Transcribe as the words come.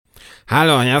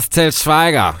Hallo, hier ist Til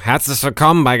Schweiger. Herzlich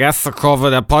willkommen bei Gästekurve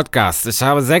der Podcast. Ich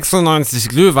habe 96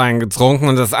 Glühwein getrunken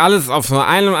und das alles auf nur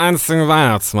einem einzigen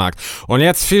Weihnachtsmarkt. Und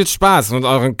jetzt viel Spaß mit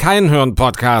euren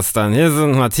Kein-Hören-Podcastern. Hier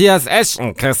sind Matthias Esch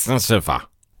und Christian Schiffer.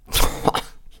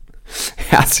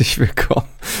 Herzlich willkommen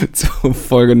zu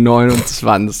Folge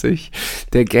 29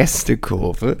 der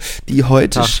Gästekurve, die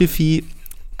heute Schiffi...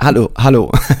 Hallo.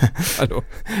 Hallo.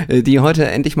 Die heute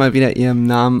endlich mal wieder ihrem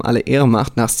Namen alle Ehre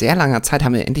macht. Nach sehr langer Zeit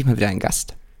haben wir endlich mal wieder einen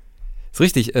Gast. Ist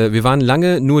richtig, wir waren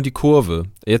lange nur die Kurve.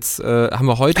 Jetzt haben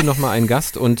wir heute nochmal einen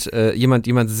Gast und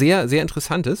jemand sehr, sehr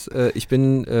Interessantes. Ich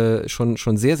bin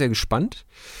schon sehr, sehr gespannt.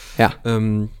 Ja.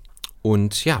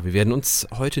 Und ja, wir werden uns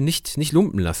heute nicht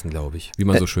lumpen lassen, glaube ich, wie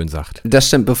man so schön sagt. Das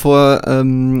stimmt. Bevor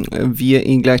wir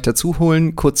ihn gleich dazu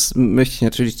holen, kurz möchte ich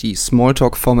natürlich die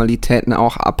Smalltalk-Formalitäten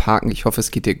auch abhaken. Ich hoffe, es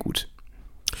geht dir gut.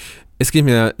 Es geht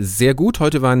mir sehr gut.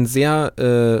 Heute war ein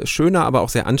sehr schöner, aber auch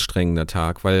sehr anstrengender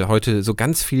Tag, weil heute so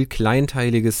ganz viel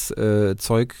kleinteiliges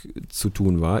Zeug zu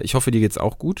tun war. Ich hoffe, dir geht's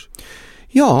auch gut.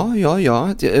 Ja.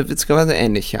 Witzigerweise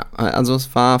ähnlich, ja. Also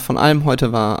es war von allem,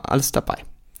 heute war alles dabei.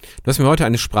 Du hast mir heute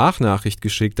eine Sprachnachricht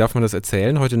geschickt, darf man das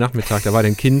erzählen? Heute Nachmittag, da war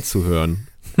dein Kind zu hören.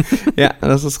 Ja,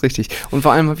 das ist richtig. Und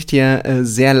vor allem habe ich dir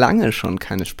sehr lange schon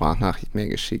keine Sprachnachricht mehr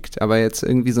geschickt. Aber jetzt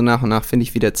irgendwie so nach und nach finde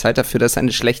ich wieder Zeit dafür. Das ist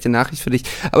eine schlechte Nachricht für dich.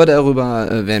 Aber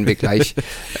darüber werden wir gleich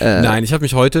Nein, ich habe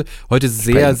mich heute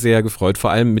sehr, sehr gefreut. Vor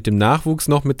allem mit dem Nachwuchs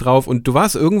noch mit drauf. Und du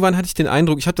warst, irgendwann hatte ich den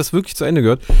Eindruck, ich habe das wirklich zu Ende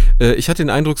gehört, ich hatte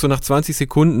den Eindruck, so nach 20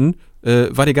 Sekunden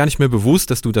war dir gar nicht mehr bewusst,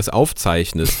 dass du das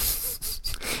aufzeichnest.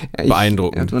 Ja,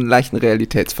 beeindruckend. Ich habe so einen leichten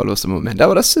Realitätsverlust im Moment,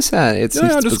 aber das ist ja jetzt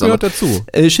nichts das Besonderes. Gehört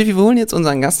dazu. Schiffi, wir holen jetzt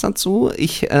unseren Gast dazu.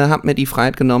 Ich habe mir die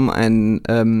Freiheit genommen,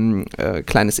 ein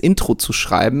kleines Intro zu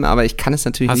schreiben, aber ich kann es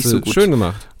natürlich nicht so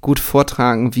gut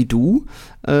vortragen wie du.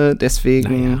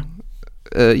 Deswegen,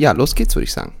 los geht's, würde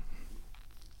ich sagen.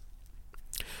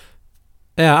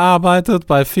 Er arbeitet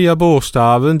bei 4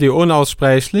 Buchstaben, die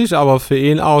unaussprechlich, aber für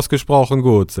ihn ausgesprochen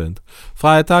gut sind.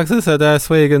 Freitags ist er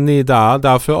deswegen nie da,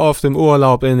 dafür oft im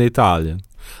Urlaub in Italien.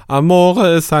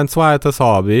 Amore ist sein zweites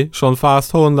Hobby, schon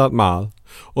fast 100 Mal.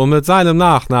 Und mit seinem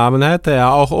Nachnamen hätte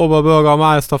er auch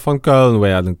Oberbürgermeister von Köln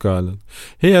werden können.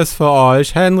 Hier ist für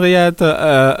euch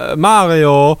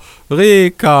Mario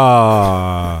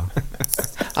Rieker.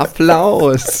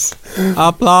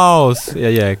 Applaus,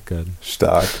 ihr Jecken.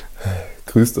 Stark.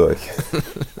 Grüßt euch.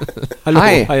 Hallo,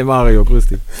 hi Mario, grüß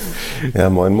dich. Ja,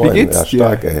 moin. Wie geht's ja,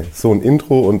 stark, ey. So ein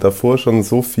Intro und davor schon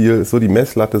so die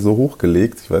Messlatte so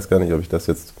hochgelegt. Ich weiß gar nicht, ob ich das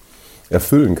jetzt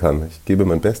erfüllen kann. Ich gebe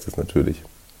mein Bestes natürlich.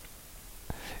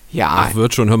 Ja. Ach,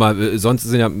 wird schon, hör mal, sonst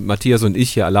sind ja Matthias und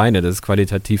ich hier alleine. Das ist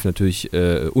qualitativ natürlich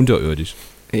unterirdisch.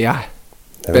 Ja,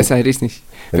 besser hätte ich es nicht.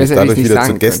 Wenn ich dadurch wieder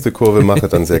zur Gästekurve mache,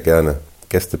 dann sehr gerne.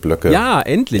 Gästeblöcke. Ja,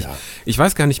 endlich. Ja. Ich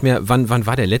weiß gar nicht mehr, wann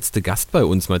war der letzte Gast bei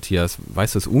uns, Matthias?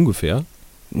 Weißt du es ungefähr?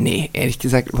 Nee, ehrlich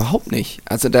gesagt überhaupt nicht.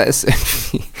 Also da ist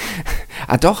irgendwie...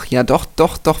 doch,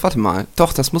 warte mal.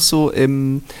 Doch, das muss so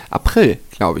im April,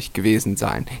 glaube ich, gewesen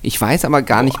sein. Ich weiß aber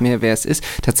gar nicht mehr, wer es ist.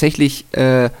 Tatsächlich,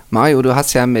 Mario, du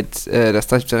hast ja das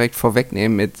darf ich direkt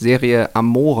vorwegnehmen, mit Serie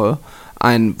Amore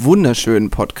einen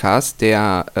wunderschönen Podcast,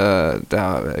 der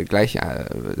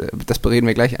das bereden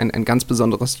wir gleich, ein ganz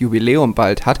besonderes Jubiläum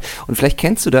bald hat. Und vielleicht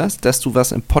kennst du das, dass du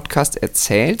was im Podcast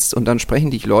erzählst und dann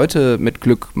sprechen dich Leute mit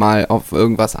Glück mal auf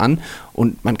irgendwas an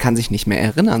und man kann sich nicht mehr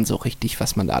erinnern so richtig,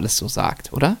 was man da alles so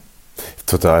sagt, oder?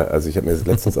 Total. Also ich habe mir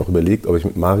letztens auch überlegt, ob ich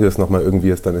mit Marius nochmal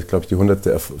irgendwie ist glaube ich, die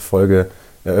 100. Folge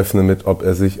eröffne mit, ob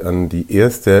er sich an die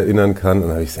erste erinnern kann. Und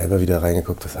dann habe ich selber wieder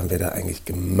reingeguckt, was haben wir da eigentlich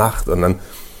gemacht? Und dann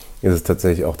ist es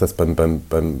tatsächlich auch, dass beim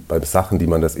Sachen, die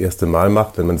man das erste Mal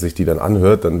macht, wenn man sich die dann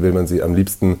anhört, dann will man sie am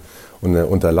liebsten eine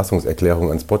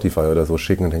Unterlassungserklärung an Spotify oder so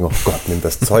schicken und denkt, oh Gott, nimm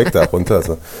das Zeug da runter.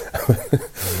 Also,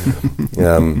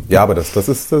 ja, aber das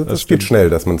geht schnell,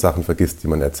 dass man Sachen vergisst, die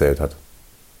man erzählt hat.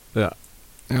 Ja.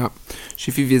 Ja,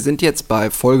 Schiffi, wir sind jetzt bei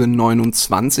Folge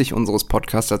 29 unseres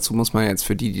Podcasts. Dazu muss man jetzt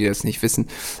für die das nicht wissen,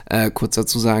 kurz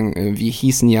dazu sagen, wir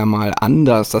hießen ja mal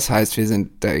anders. Das heißt, wir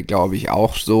sind, glaube ich,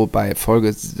 auch so bei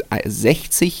Folge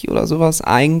 60 oder sowas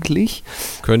eigentlich.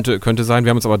 Könnte sein,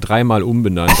 wir haben uns aber 3-mal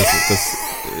umbenannt.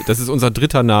 Das ist unser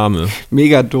dritter Name.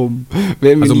 Mega dumm.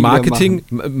 Also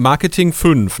Marketing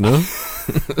 5, ne?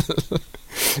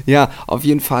 Ja, auf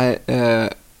jeden Fall,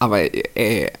 aber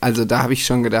also da habe ich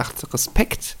schon gedacht,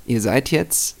 Respekt, ihr seid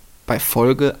jetzt bei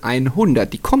Folge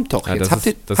 100, die kommt doch jetzt. Habt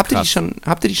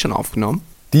ihr die schon aufgenommen?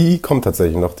 Die kommt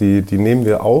tatsächlich noch, die nehmen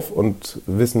wir auf und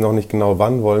wissen noch nicht genau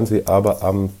wann, wollen sie aber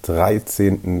am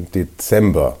 13.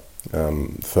 Dezember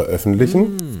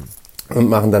veröffentlichen und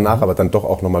machen danach aber dann doch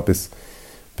auch nochmal bis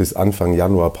Anfang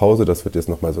Januar Pause. Das wird jetzt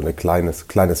nochmal so ein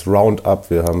kleines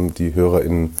Roundup. Wir haben die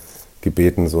HörerInnen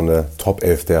gebeten, so eine Top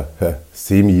 11 der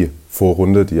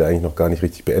Semi-Vorrunde, die ja eigentlich noch gar nicht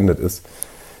richtig beendet ist,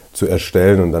 zu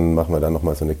erstellen. Und dann machen wir da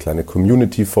nochmal so eine kleine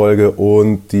Community-Folge.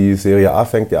 Und die Serie A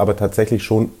fängt ja aber tatsächlich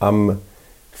schon am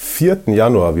 4.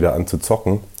 Januar wieder an zu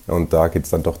zocken. Und da geht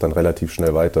es dann doch dann relativ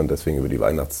schnell weiter und deswegen über die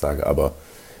Weihnachtstage, aber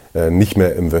nicht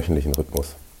mehr im wöchentlichen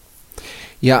Rhythmus.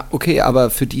 Ja, okay, aber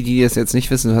für die das jetzt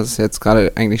nicht wissen, du hast es jetzt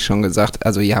gerade eigentlich schon gesagt,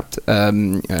 also ihr habt, du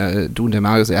und der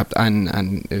Marius, ihr habt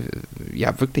einen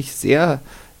ja wirklich sehr,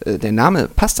 der Name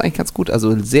passt eigentlich ganz gut,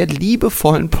 also sehr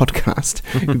liebevollen Podcast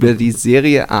über die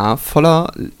Serie A,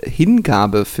 voller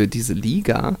Hingabe für diese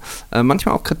Liga,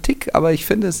 manchmal auch Kritik, aber ich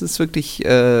finde, es ist wirklich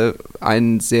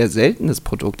ein sehr seltenes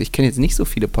Produkt. Ich kenne jetzt nicht so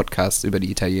viele Podcasts über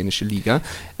die italienische Liga.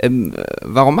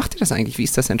 Warum macht ihr das eigentlich? Wie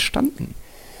ist das entstanden?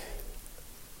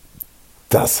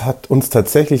 Das hat uns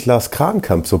tatsächlich Lars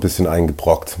Krankamp so ein bisschen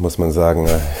eingebrockt, muss man sagen.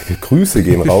 Grüße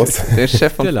gehen raus. Der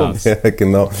Chef von Lars. Ja,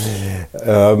 genau.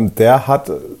 Der hat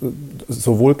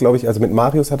sowohl, glaube ich, also mit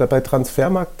Marius hat er bei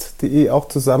transfermarkt.de auch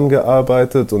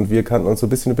zusammengearbeitet und wir kannten uns so ein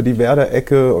bisschen über die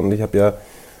Werder-Ecke und ich habe ja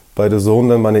bei The Zone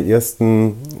dann meine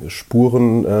ersten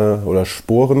Spuren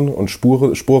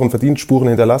verdient, Spuren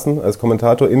hinterlassen als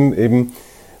Kommentator in eben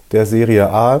der Serie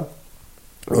A.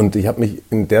 Und ich habe mich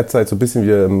in der Zeit so ein bisschen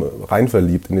wieder rein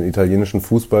verliebt in den italienischen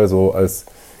Fußball, so als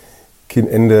Kind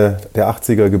Ende der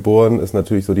 80er geboren, ist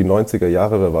natürlich so die 90er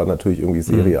Jahre, da war natürlich irgendwie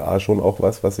Serie A schon auch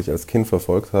was ich als Kind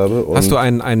verfolgt habe. Und hast du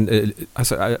einen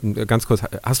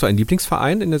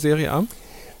Lieblingsverein in der Serie A?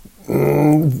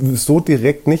 so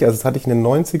direkt nicht, also das hatte ich in den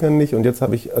 90ern nicht und jetzt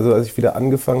habe ich, also als ich wieder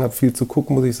angefangen habe viel zu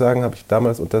gucken, muss ich sagen, habe ich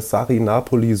damals unter Sarri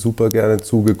Napoli super gerne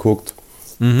zugeguckt.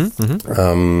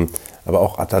 Aber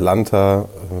auch Atalanta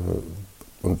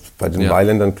und bei den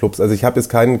Mailändern Clubs. Also ich habe jetzt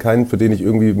keinen, für den ich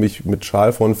irgendwie mich mit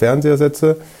Schal vor den Fernseher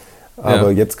setze.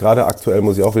 Aber jetzt gerade aktuell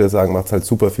muss ich auch wieder sagen, macht es halt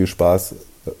super viel Spaß,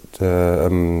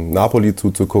 Napoli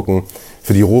zuzugucken.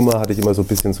 Für die Roma hatte ich immer so ein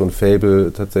bisschen so ein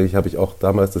Faible. Tatsächlich habe ich auch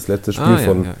damals das letzte Spiel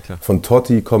von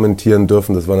Totti kommentieren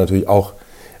dürfen. Das war natürlich auch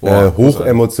hoch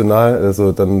emotional,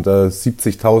 also dann da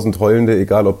 70.000 Heulende,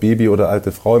 egal ob Baby oder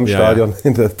alte Frau im Stadion.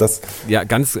 Ja,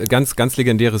 ganz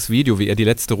legendäres Video, wie er die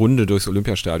letzte Runde durchs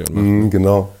Olympiastadion macht.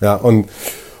 Genau, ja, und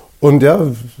ja,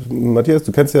 Matthias,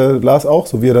 du kennst ja Lars auch,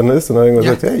 so wie er dann ist, und dann haben wir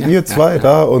gesagt, hey, ihr zwei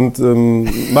da und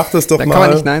macht das doch da mal. Da kann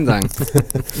man nicht Nein sagen.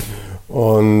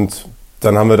 Und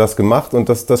dann haben wir das gemacht und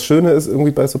das Schöne ist irgendwie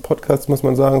bei so Podcasts, muss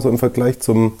man sagen, so im Vergleich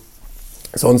zum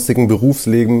sonstigen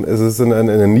Berufsleben, es ist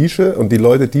eine Nische und die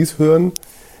Leute, die es hören,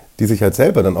 die sich halt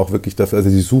selber dann auch wirklich dafür, also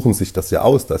die suchen sich das ja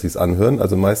aus, dass sie es anhören.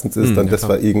 Also meistens ist dann, das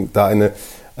war da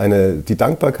die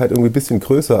Dankbarkeit irgendwie ein bisschen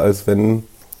größer, als wenn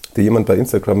dir jemand bei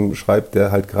Instagram schreibt,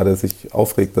 der halt gerade sich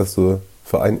aufregt, dass du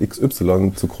Verein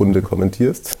XY zugrunde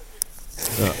kommentierst.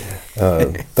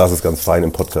 Das ist ganz fein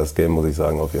im Podcast-Game, muss ich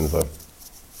sagen, auf jeden Fall.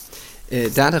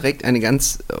 Da direkt eine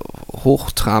ganz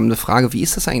hochtrabende Frage. Wie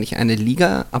ist das eigentlich, eine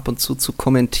Liga ab und zu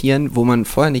kommentieren, wo man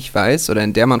vorher nicht weiß oder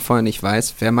in der man vorher nicht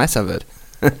weiß, wer Meister wird?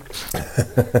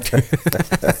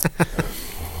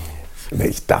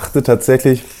 Ich dachte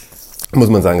tatsächlich, muss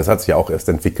man sagen, es hat sich ja auch erst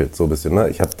entwickelt, so ein bisschen. Ne?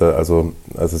 Ich habe da, also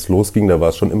als es losging, da war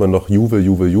es schon immer noch Juve.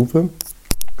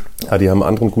 Ja, die haben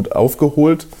anderen gut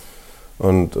aufgeholt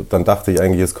und dann dachte ich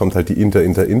eigentlich, es kommt halt die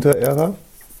Inter-Ära.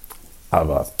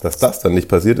 Aber dass das dann nicht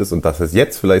passiert ist und dass es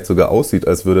jetzt vielleicht sogar aussieht,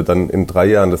 als würde dann in 3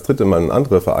 Jahren das dritte Mal ein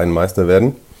anderer Verein Meister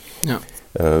werden,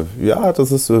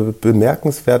 das ist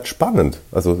bemerkenswert spannend.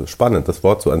 Also spannend, das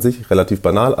Wort so an sich relativ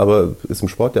banal, aber ist im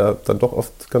Sport ja dann doch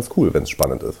oft ganz cool, wenn es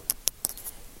spannend ist.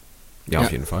 Ja,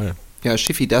 auf jeden Fall. Ja,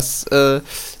 Schiffi, das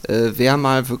wäre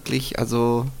mal wirklich,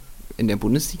 also in der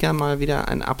Bundesliga mal wieder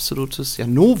ein absolutes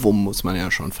Novum, muss man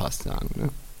ja schon fast sagen, ne?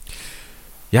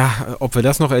 Ja, ob wir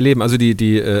das noch erleben, also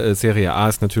die Serie A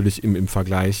ist natürlich im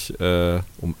Vergleich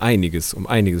um einiges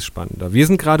spannender. Wir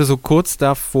sind gerade so kurz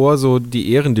davor, so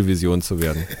die Ehrendivision zu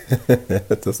werden.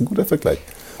 Das ist ein guter Vergleich.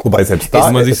 Wobei selbst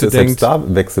da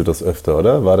wechselt das öfter,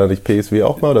 oder? War da nicht PSW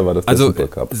auch mal oder war das der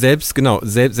Supercup? Selbst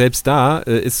da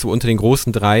ist so unter den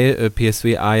großen 3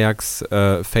 PSW, Ajax,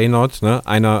 Feyenoord, ne?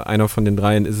 Einer von den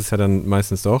 3 ist es ja dann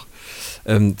meistens doch.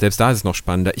 Selbst da ist es noch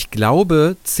spannender. Ich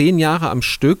glaube, 10 Jahre am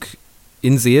Stück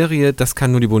in Serie, das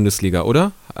kann nur die Bundesliga,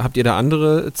 oder? Habt ihr da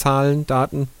andere Zahlen,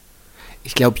 Daten?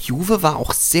 Ich glaube, Juve war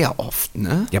auch sehr oft,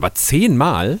 ne? Ja, aber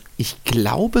 10-mal? Ich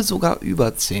glaube sogar über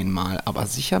 10-mal, aber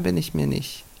sicher bin ich mir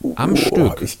nicht. Am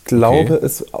Stück? Ich glaube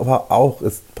es aber auch,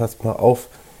 passt mal auf,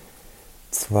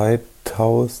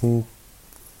 2012,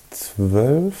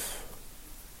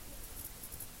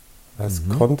 als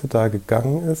Conte da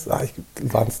gegangen ist,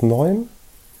 waren es 9?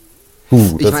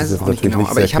 Ich weiß es auch nicht genau,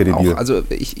 aber ich habe auch, also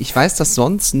ich weiß, dass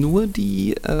sonst nur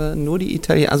die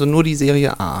Italiener, also nur die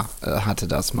Serie A hatte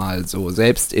das mal so.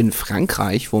 Selbst in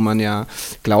Frankreich, wo man ja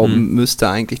glauben müsste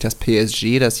eigentlich, dass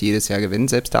PSG das jedes Jahr gewinnt,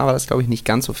 selbst da war das, glaube ich, nicht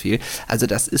ganz so viel. Also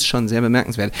das ist schon sehr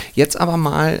bemerkenswert. Jetzt aber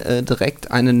mal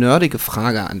direkt eine nerdige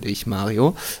Frage an dich,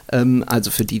 Mario.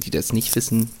 Also für die das nicht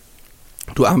wissen,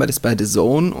 du arbeitest bei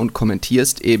DAZN und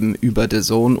kommentierst eben über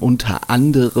DAZN unter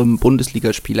anderem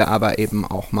Bundesligaspiele, aber eben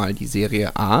auch mal die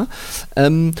Serie A.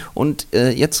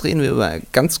 Jetzt reden wir über,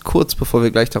 ganz kurz, bevor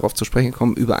wir gleich darauf zu sprechen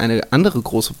kommen, über eine andere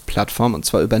große Plattform, und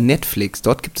zwar über Netflix.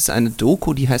 Dort gibt es eine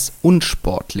Doku, die heißt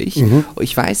Unsportlich.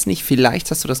 Ich weiß nicht,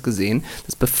 vielleicht hast du das gesehen.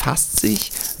 Das befasst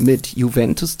sich mit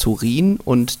Juventus Turin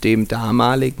und dem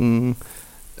damaligen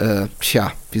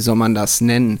wie soll man das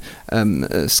nennen,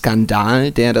 Skandal,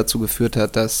 der dazu geführt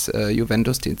hat, dass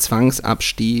Juventus den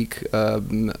Zwangsabstieg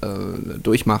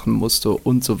durchmachen musste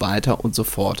und so weiter und so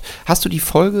fort. Hast du die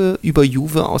Folge über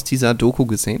Juve aus dieser Doku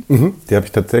gesehen? Die habe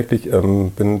ich tatsächlich,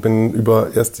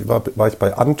 war ich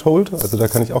bei Untold, also da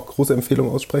kann ich auch große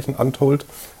Empfehlungen aussprechen. Untold,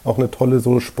 auch eine tolle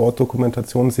so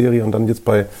Sportdokumentationsserie, und dann jetzt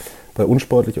bei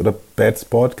Unsportlich oder Bad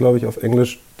Sport, glaube ich, auf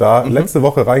Englisch, da letzte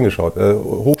Woche reingeschaut.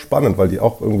 Hochspannend, weil die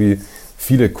auch irgendwie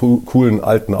viele coolen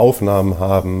alten Aufnahmen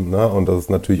haben. Ne? Und das ist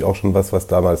natürlich auch schon was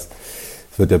damals,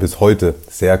 es wird ja bis heute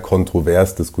sehr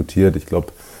kontrovers diskutiert. Ich glaube,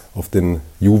 auf den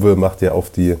Juve macht ja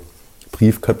auf die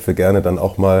Briefköpfe gerne dann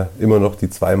auch mal immer noch die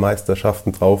 2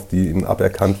 Meisterschaften drauf, die ihnen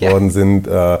aberkannt worden sind.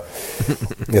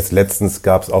 Jetzt letztens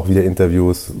gab es auch wieder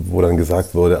Interviews, wo dann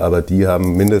gesagt wurde, aber die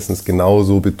haben mindestens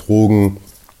genauso betrogen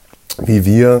wie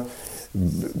wir.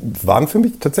 Waren für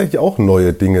mich tatsächlich auch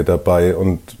neue Dinge dabei,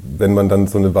 und wenn man dann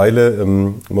so eine Weile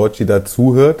Mochi da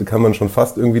zuhört, kann man schon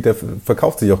fast irgendwie, der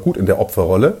verkauft sich auch gut in der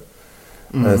Opferrolle.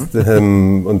 Und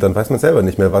dann weiß man selber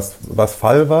nicht mehr, was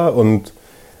Fall war, und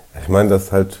ich meine,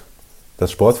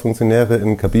 dass Sportfunktionäre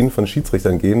in Kabinen von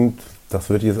Schiedsrichtern gehen, das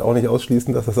würde ich jetzt auch nicht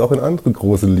ausschließen, dass das auch in anderen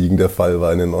großen Ligen der Fall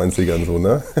war in den 90ern so,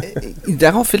 ne?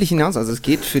 Darauf will ich hinaus. Also es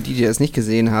geht, für die das nicht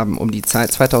gesehen haben, um die Zeit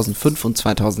 2005 und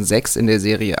 2006 in der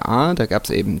Serie A. Da gab es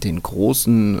eben den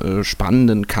großen,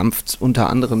 spannenden Kampf unter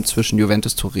anderem zwischen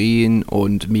Juventus Turin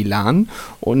und Milan.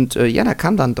 Und da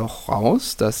kam dann doch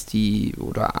raus, dass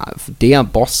der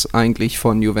Boss eigentlich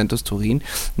von Juventus Turin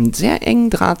einen sehr engen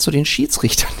Draht zu den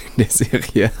Schiedsrichtern in der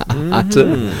Serie A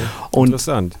hatte.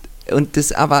 Interessant. Und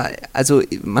das aber, also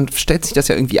man stellt sich das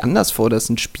ja irgendwie anders vor, dass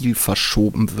ein Spiel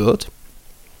verschoben wird.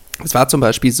 Es war zum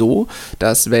Beispiel so,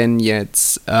 dass wenn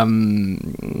jetzt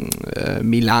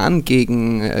Milan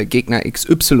gegen Gegner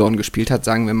XY gespielt hat,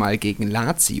 sagen wir mal gegen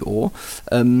Lazio,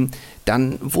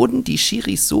 dann wurden die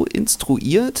Schiris so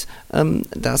instruiert,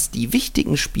 dass die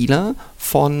wichtigen Spieler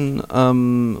von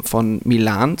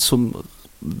Milan zum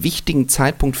wichtigen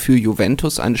Zeitpunkt für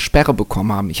Juventus eine Sperre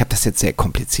bekommen haben. Ich habe das jetzt sehr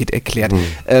kompliziert erklärt.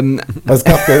 Es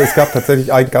gab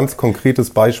tatsächlich ein ganz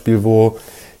konkretes Beispiel, wo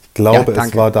ich glaube,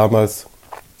 es war damals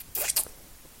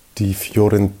die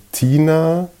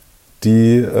Fiorentina,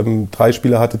 die 3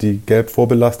 Spieler hatte, die gelb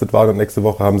vorbelastet waren, und nächste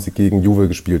Woche haben sie gegen Juve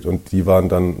gespielt, und die waren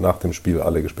dann nach dem Spiel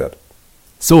alle gesperrt.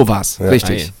 So war's, ja.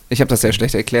 Richtig. Ich habe das sehr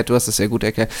schlecht erklärt, du hast es sehr gut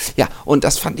erklärt. Ja, und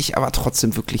das fand ich aber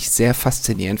trotzdem wirklich sehr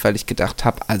faszinierend, weil ich gedacht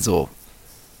habe, also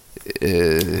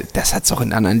das hat es auch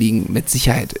in anderen Ligen mit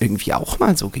Sicherheit irgendwie auch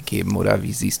mal so gegeben, oder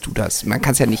wie siehst du das? Man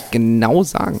kann es ja nicht genau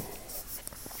sagen.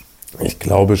 Ich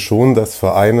glaube schon, dass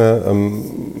Vereine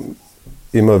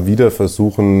immer wieder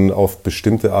versuchen, auf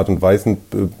bestimmte Art und Weise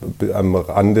am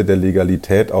Rande der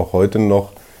Legalität auch heute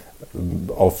noch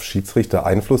auf Schiedsrichter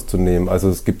Einfluss zu nehmen. Also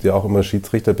es gibt ja auch immer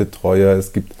Schiedsrichterbetreuer,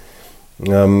 es gibt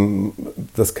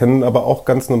das können aber auch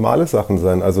ganz normale Sachen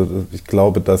sein. Also ich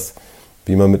glaube, dass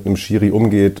wie man mit einem Schiri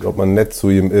umgeht, ob man nett zu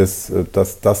ihm ist,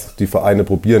 dass das die Vereine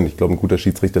probieren. Ich glaube, ein guter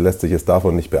Schiedsrichter lässt sich jetzt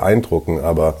davon nicht beeindrucken,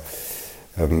 aber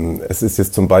es ist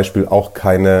jetzt zum Beispiel auch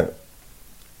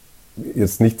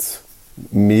nichts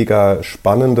mega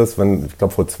Spannendes. Ich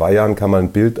glaube, vor 2 Jahren kam mal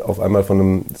ein Bild auf einmal von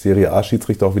einem Serie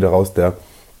A-Schiedsrichter auch wieder raus, der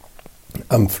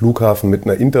am Flughafen mit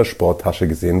einer Intersport-Tasche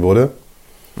gesehen wurde.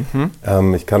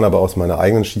 Ich kann aber aus meiner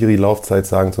eigenen Schiri-Laufzeit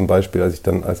sagen, zum Beispiel, als ich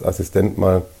dann als Assistent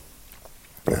mal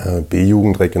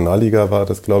B-Jugend Regionalliga war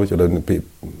das, glaube ich, oder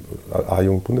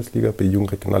A-Jugend Bundesliga,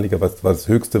 B-Jugend Regionalliga, was das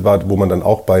Höchste war, wo man dann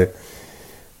auch bei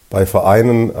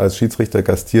Vereinen als Schiedsrichter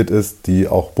gastiert ist, die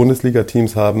auch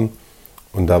Bundesliga-Teams haben.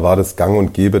 Und da war das gang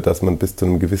und gäbe, dass man bis zu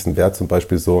einem gewissen Wert, zum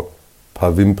Beispiel so ein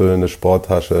paar Wimpel, eine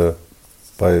Sporttasche,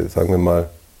 bei, sagen wir mal,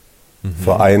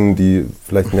 Vereinen, die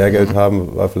vielleicht mehr Geld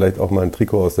haben, war vielleicht auch mal ein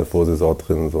Trikot aus der Vorsaison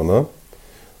drin, so, ne?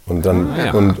 Und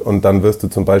dann, und dann wirst du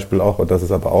zum Beispiel auch, und das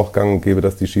ist aber auch gang und gäbe,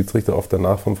 dass die Schiedsrichter oft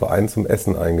danach vom Verein zum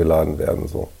Essen eingeladen werden.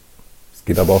 So. Es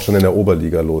geht aber auch schon in der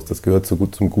Oberliga los. Das gehört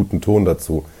zum guten Ton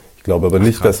dazu. Ich glaube aber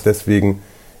nicht, dass deswegen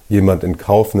jemand in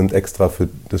Kauf nimmt, extra für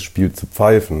das Spiel zu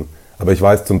pfeifen. Aber ich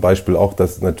weiß zum Beispiel auch,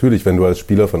 dass natürlich, wenn du als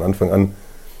Spieler von Anfang an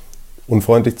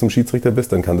unfreundlich zum Schiedsrichter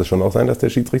bist, dann kann es schon auch sein, dass der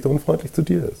Schiedsrichter unfreundlich zu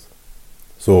dir ist.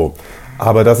 So,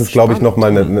 aber das ist, glaube ich, noch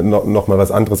mal was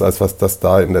anderes, als was das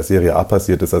da in der Serie A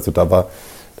passiert ist. Also da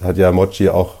hat ja Mochi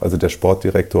auch, also der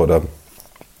Sportdirektor oder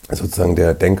sozusagen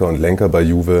der Denker und Lenker bei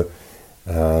Juve,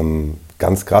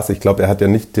 ganz krass. Ich glaube, er hat ja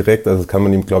nicht direkt, also das kann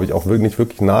man ihm, glaube ich, auch nicht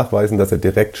wirklich nachweisen, dass er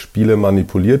direkt Spiele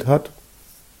manipuliert hat.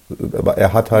 Aber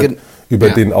er hat halt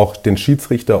den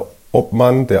Schiedsrichter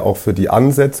Obmann, der auch für die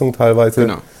Ansetzung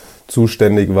teilweise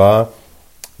zuständig war,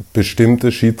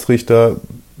 bestimmte Schiedsrichter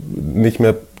nicht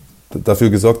mehr dafür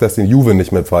gesorgt, dass die Juve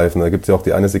nicht mehr pfeifen. Da gibt es ja auch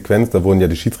die eine Sequenz, da wurden ja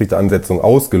die Schiedsrichteransetzungen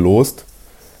ausgelost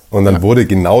und dann wurde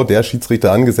genau der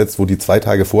Schiedsrichter angesetzt, wo die 2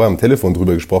 Tage vorher am Telefon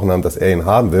drüber gesprochen haben, dass er ihn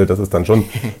haben will. Das ist dann schon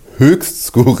höchst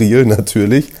skurril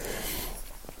natürlich.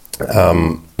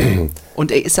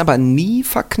 Und er ist aber nie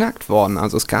verknackt worden.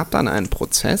 Also es gab dann einen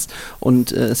Prozess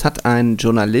und es hat ein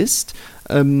Journalist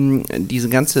diese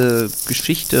ganze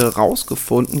Geschichte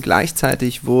rausgefunden.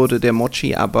 Gleichzeitig wurde der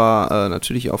Mochi aber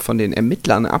natürlich auch von den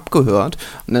Ermittlern abgehört.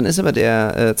 Und dann ist aber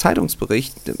der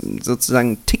Zeitungsbericht sozusagen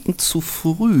einen Ticken zu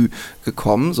früh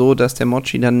gekommen, so dass der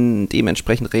Mochi dann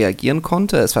dementsprechend reagieren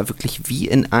konnte. Es war wirklich wie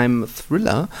in einem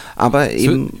Thriller, aber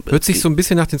eben... Hört sich so ein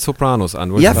bisschen nach den Sopranos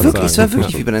an. Ja, wirklich, es war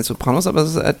wirklich wie bei den Sopranos, aber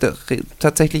es ist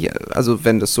tatsächlich, also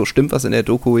wenn das so stimmt, was in der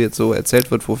Doku jetzt so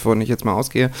erzählt wird, wovon ich jetzt mal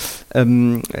ausgehe,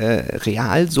 real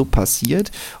so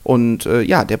passiert und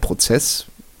der Prozess,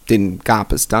 den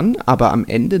gab es dann, aber am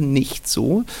Ende nicht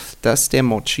so, dass der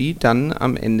Mochi dann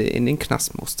am Ende in den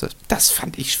Knast musste. Das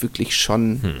fand ich wirklich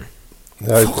schon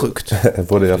verrückt. Er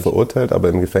wurde ja verurteilt, aber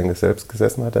im Gefängnis selbst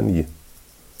gesessen hat er nie.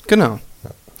 Genau.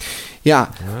 Ja,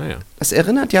 das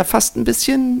erinnert ja fast ein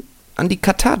bisschen an die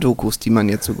Katar-Dokus, die man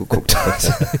jetzt so geguckt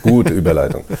hat. Gute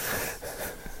Überleitung.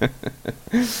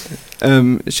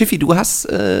 Schiffi, du hast,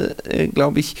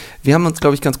 glaube ich, wir haben uns,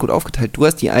 glaube ich, ganz gut aufgeteilt. Du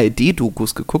hast die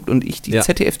ARD-Dokus geguckt und ich die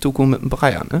ZDF-Doku mit dem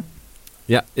Breyer, ne?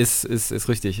 Ja, ist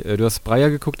richtig. Du hast Breyer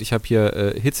geguckt, ich habe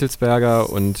hier Hitzelsberger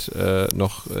und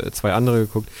noch 2 andere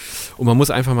geguckt. Und man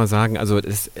muss einfach mal sagen, also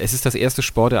es ist das erste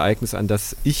Sportereignis, an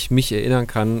das ich mich erinnern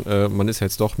kann. Man ist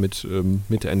jetzt doch mit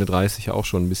Mitte, Ende 30 ja auch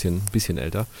schon ein bisschen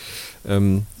älter.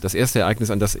 Das erste Ereignis,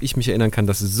 an das ich mich erinnern kann,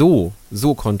 das so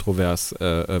kontrovers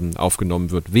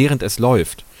aufgenommen wird, während es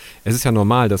läuft. Es ist ja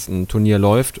normal, dass ein Turnier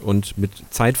läuft und mit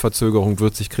Zeitverzögerung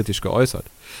wird sich kritisch geäußert.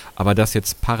 Aber dass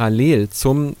jetzt parallel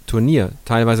zum Turnier,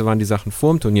 teilweise waren die Sachen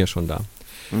vor dem Turnier schon da,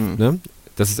 ne?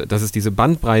 Dass es diese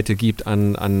Bandbreite gibt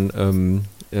an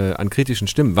kritischen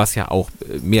Stimmen, was ja auch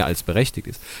mehr als berechtigt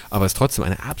ist. Aber es ist trotzdem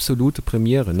eine absolute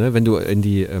Premiere. Ne? Wenn du in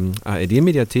die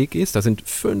ARD-Mediathek gehst, da sind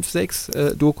 5, 6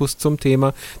 Dokus zum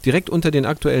Thema. Direkt unter den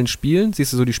aktuellen Spielen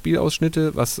siehst du so die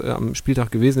Spielausschnitte, was am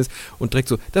Spieltag gewesen ist und direkt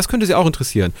so, das könnte Sie auch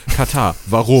interessieren. Katar,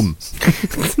 warum?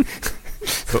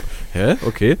 So,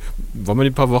 okay. Wollen wir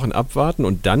die paar Wochen abwarten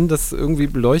und dann das irgendwie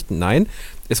beleuchten? Nein,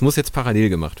 es muss jetzt parallel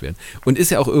gemacht werden. Und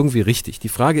ist ja auch irgendwie richtig. Die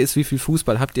Frage ist, wie viel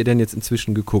Fußball habt ihr denn jetzt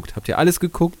inzwischen geguckt? Habt ihr alles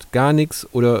geguckt, gar nichts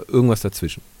oder irgendwas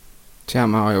dazwischen? Tja,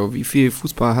 Mario, wie viel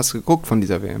Fußball hast du geguckt von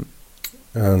dieser WM?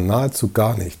 Nahezu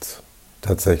gar nichts,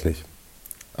 tatsächlich.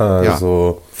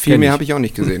 Also, viel mehr habe ich auch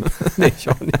nicht gesehen. Nee, ich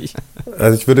auch nicht.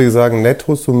 Also ich würde sagen,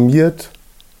 netto summiert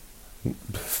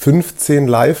 15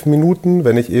 Live-Minuten,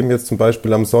 wenn ich eben jetzt zum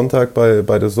Beispiel am Sonntag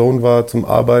bei The Zone war zum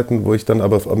Arbeiten, wo ich dann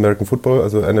aber American Football,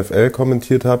 also NFL,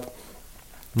 kommentiert habe.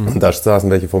 Und da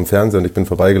saßen welche vorm Fernseher und ich bin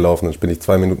vorbeigelaufen. Dann bin ich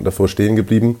 2 Minuten davor stehen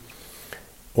geblieben.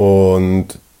 Und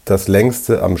das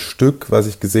längste am Stück, was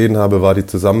ich gesehen habe, war die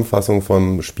Zusammenfassung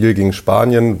vom Spiel gegen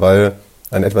Spanien, weil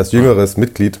ein etwas jüngeres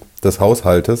Mitglied des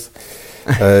Haushaltes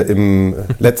im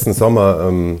letzten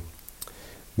Sommer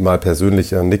mal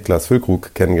persönlich Niklas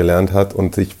Füllkrug kennengelernt hat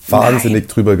und sich wahnsinnig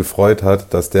drüber gefreut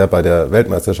hat, dass der bei der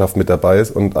Weltmeisterschaft mit dabei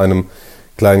ist und einem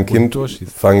kleinen Kind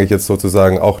fange ich jetzt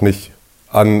sozusagen auch nicht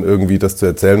an, irgendwie das zu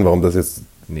erzählen, warum das jetzt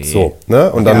so,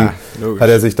 ne? Und dann hat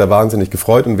er sich da wahnsinnig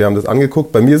gefreut und wir haben das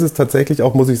angeguckt. Bei mir ist es tatsächlich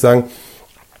auch, muss ich sagen,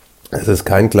 es ist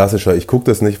kein klassischer, ich gucke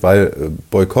das nicht, weil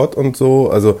Boykott und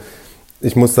so, also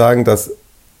ich muss sagen, dass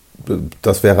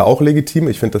das wäre auch legitim.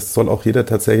 Ich finde, das soll auch jeder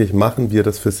tatsächlich machen, wie er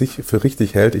das für sich für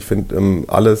richtig hält. Ich finde,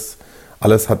 alles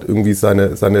hat irgendwie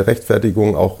seine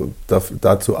Rechtfertigung, auch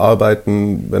da zu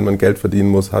arbeiten, wenn man Geld verdienen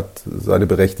muss, hat seine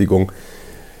Berechtigung.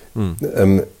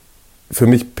 Für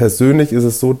mich persönlich ist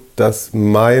es so, dass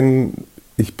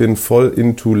ich bin voll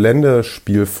into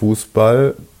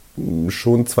Länderspielfußball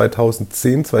schon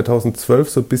 2010, 2012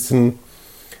 so ein bisschen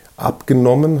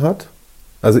abgenommen hat.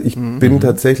 Also ich bin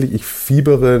tatsächlich, ich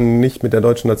fiebere nicht mit der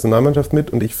deutschen Nationalmannschaft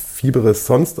mit und ich fiebere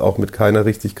sonst auch mit keiner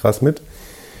richtig krass mit.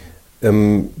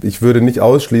 Ich würde nicht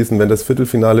ausschließen, wenn das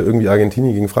Viertelfinale irgendwie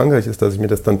Argentinien gegen Frankreich ist, dass ich mir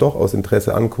das dann doch aus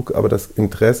Interesse angucke, aber das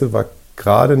Interesse war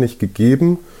gerade nicht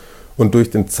gegeben und durch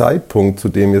den Zeitpunkt, zu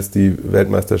dem jetzt die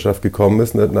Weltmeisterschaft gekommen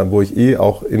ist, wo ich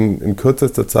auch in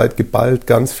kürzester Zeit geballt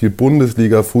ganz viel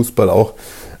Bundesliga-Fußball auch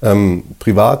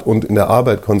privat und in der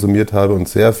Arbeit konsumiert habe und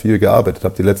sehr viel gearbeitet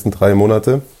habe die letzten 3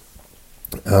 Monate,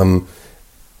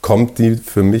 kommt die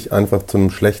für mich einfach zu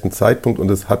einem schlechten Zeitpunkt und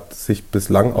es hat sich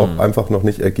bislang auch einfach noch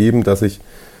nicht ergeben, dass ich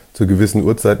zu gewissen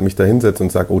Uhrzeiten mich da hinsetze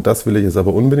und sage, oh, das will ich jetzt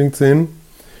aber unbedingt sehen.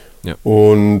 Ja.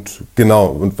 Und genau,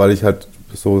 und weil ich halt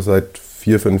so seit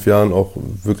 4, 5 Jahren auch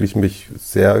wirklich mich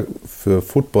sehr für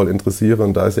Football interessiere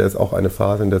und da ist ja jetzt auch eine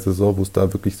Phase in der Saison, wo es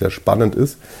da wirklich sehr spannend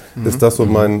ist, ist das so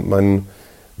mein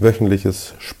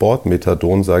wöchentliches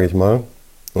Sportmethadon, sage ich mal.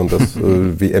 Und das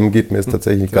WM geht mir jetzt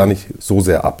tatsächlich gar nicht so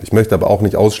sehr ab. Ich möchte aber auch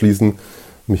nicht ausschließen,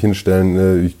 mich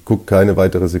hinstellen, ich gucke keine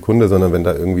weitere Sekunde, sondern wenn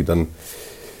da irgendwie dann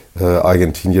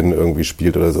Argentinien irgendwie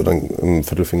spielt oder so, dann im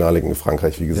Viertelfinale gegen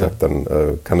Frankreich, wie gesagt, dann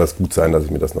kann das gut sein, dass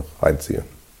ich mir das noch reinziehe.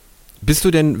 Bist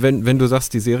du denn, wenn du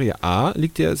sagst, die Serie A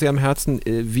liegt dir sehr am Herzen,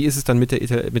 wie ist es dann mit der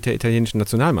italienischen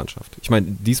Nationalmannschaft? Ich meine,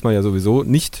 diesmal ja sowieso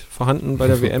nicht vorhanden bei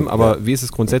der WM, aber wie ist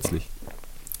es grundsätzlich?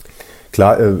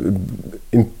 Klar,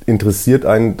 interessiert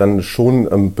einen dann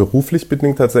schon beruflich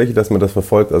bedingt tatsächlich, dass man das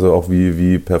verfolgt, also auch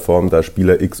wie performt da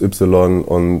Spieler XY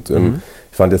und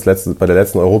ich fand jetzt bei der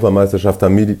letzten Europameisterschaft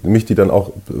haben mich die dann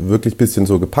auch wirklich ein bisschen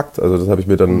so gepackt, also das habe ich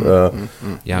mir dann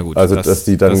ja gut, also dass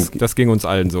die dann das ging uns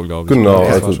allen so, glaube ich. Genau,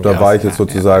 also da war ich jetzt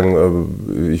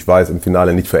sozusagen, ich war jetzt im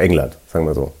Finale nicht für England, sagen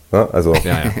wir so. Ja, also,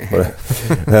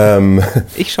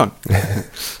 ich schon.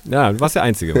 Ja, du warst der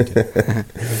Einzige. Okay.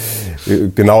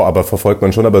 Genau, aber verfolgt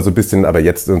man schon, aber so ein bisschen, aber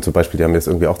jetzt zum Beispiel, die haben jetzt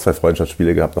irgendwie auch 2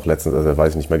 Freundschaftsspiele gehabt noch letztens, also weiß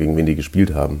ich nicht mal, gegen wen die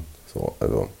gespielt haben. So,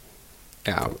 also.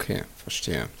 Ja, okay,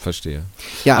 verstehe.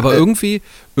 Ja, aber irgendwie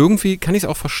kann ich es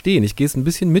auch verstehen. Ich gehe es ein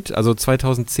bisschen mit. Also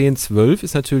 2010, 12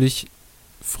 ist natürlich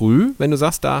früh, wenn du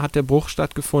sagst, da hat der Bruch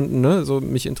stattgefunden. Ne? So,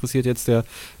 mich interessiert jetzt der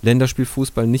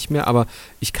Länderspielfußball nicht mehr, aber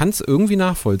ich kann es irgendwie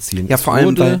nachvollziehen. Ja, vor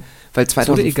allem, weil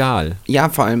 2000, wurde egal. Ja,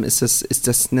 vor allem ist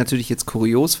das natürlich jetzt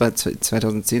kurios, weil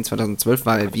 2010, 2012,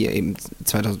 weil wir eben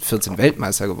 2014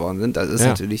 Weltmeister geworden sind. Das ist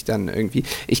natürlich dann irgendwie.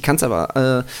 Ich kann es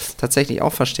aber tatsächlich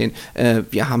auch verstehen.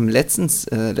 Wir haben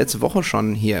letzte Woche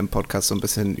schon hier im Podcast so ein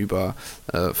bisschen über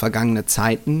vergangene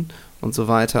Zeiten und so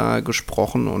weiter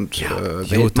gesprochen und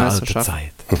Weltmeisterschaft.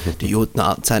 Die guten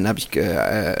alten Zeiten habe ich,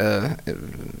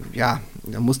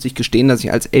 da musste ich gestehen, dass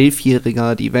ich als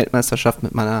 11-Jähriger die Weltmeisterschaft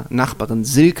mit meiner Nachbarin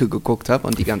Silke geguckt habe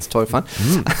und die ganz toll fand.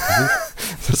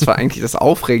 Das war eigentlich das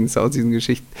Aufregendste aus diesen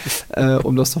Geschichten,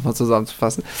 um das nochmal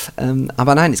zusammenzufassen.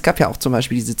 Aber nein, es gab ja auch zum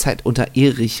Beispiel diese Zeit unter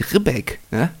Erich Ribbeck,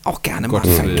 ne? Auch gerne mal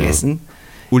vergessen.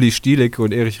 Uli Stielek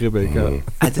und Erich Rieker. Ja.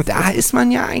 Also da ist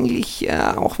man ja eigentlich,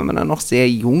 auch wenn man da noch sehr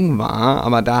jung war,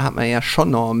 aber da hat man ja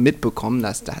schon noch mitbekommen,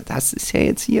 dass das ist ja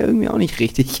jetzt hier irgendwie auch nicht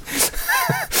richtig.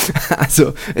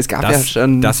 Also es gab ja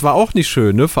schon... Das war auch nicht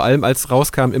schön, ne? Vor allem als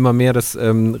rauskam immer mehr, dass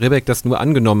Riebeck das nur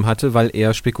angenommen hatte, weil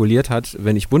er spekuliert hat,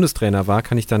 wenn ich Bundestrainer war,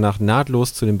 kann ich danach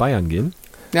nahtlos zu den Bayern gehen.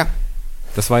 Ja.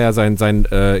 Das war ja sein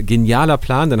genialer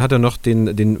Plan. Dann hat er noch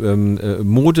den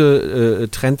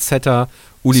Mode-Trendsetter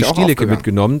Uli Stielecke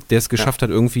mitgenommen, der es geschafft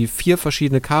hat, irgendwie 4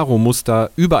 verschiedene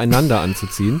Karo-Muster übereinander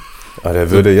anzuziehen.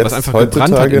 Der würde jetzt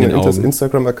heutzutage einen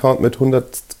Instagram-Account mit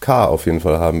 100.000 auf jeden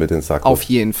Fall haben mit den Sackos. Auf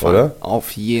jeden Fall, oder?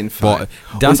 Auf jeden Fall.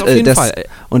 Boah, das auf jeden Fall.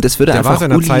 Und es würde einfach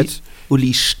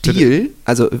Uli Stiel,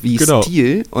 also wie genau.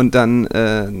 Stil und dann,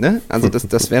 ne? Also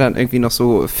das wäre dann irgendwie noch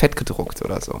so fett gedruckt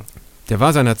oder so. Der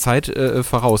war seiner Zeit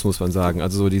voraus, muss man sagen.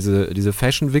 Also so diese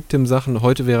Fashion-Victim-Sachen,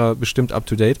 heute wäre er bestimmt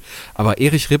up-to-date. Aber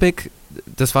Erich Ribbeck,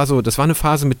 das war eine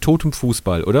Phase mit totem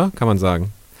Fußball, oder? Kann man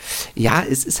sagen. Ja,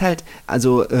 es ist halt,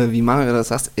 also wie Mario das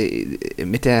sagt,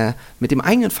 mit dem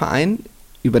eigenen Verein,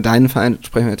 über deinen Verein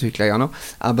sprechen wir natürlich gleich auch noch,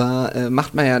 aber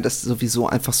macht man ja das sowieso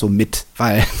einfach so mit,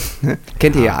 weil,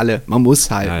 kennt ihr ja alle, man muss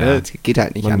halt, ne? Geht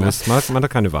halt nicht anders. Man hat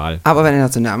keine Wahl. Aber bei der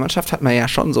Nationalmannschaft hat man ja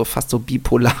schon so fast so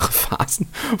bipolare Phasen,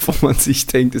 wo man sich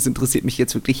denkt, es interessiert mich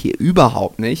jetzt wirklich hier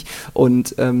überhaupt nicht.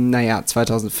 Und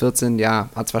 2014,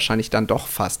 hat es wahrscheinlich dann doch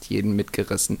fast jeden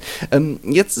mitgerissen.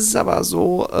 Jetzt ist es aber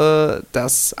so,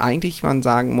 dass eigentlich man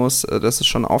sagen muss, dass es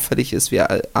schon auffällig ist,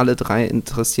 wir alle 3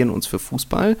 interessieren uns für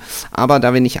Fußball, aber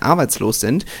da wir nicht arbeitslos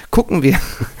sind, gucken wir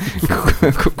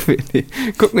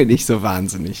nicht so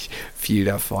wahnsinnig viel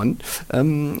davon.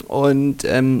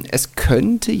 Es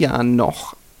könnte ja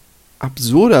noch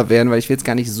absurder werden, weil ich will jetzt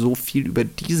gar nicht so viel über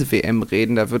diese WM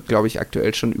reden. Da wird, glaube ich,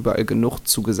 aktuell schon überall genug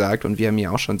zugesagt und wir haben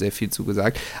ja auch schon sehr viel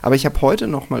zugesagt. Aber ich habe heute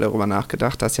nochmal darüber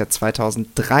nachgedacht, dass ja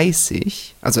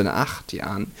 2030, also in 8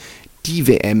 Jahren, die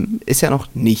WM ist ja noch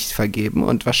nicht vergeben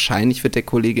und wahrscheinlich wird der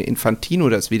Kollege Infantino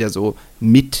das wieder so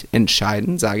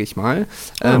mitentscheiden, sage ich mal.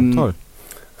 Toll.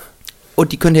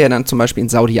 Und die könnte ja dann zum Beispiel in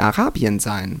Saudi-Arabien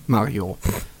sein, Mario.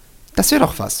 Das wäre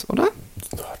doch was, oder?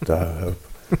 Da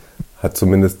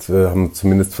haben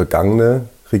zumindest vergangene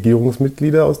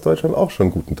Regierungsmitglieder aus Deutschland auch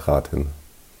schon guten Draht hin.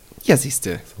 Ja,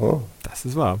 siehste. So. Das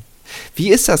ist wahr.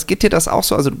 Wie ist das? Geht dir das auch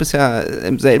so? Also du bist ja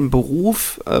im selben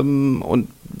Beruf und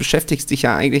beschäftigst dich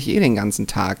ja eigentlich den ganzen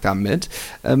Tag damit.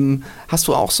 Hast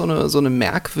du auch so eine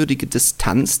merkwürdige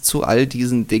Distanz zu all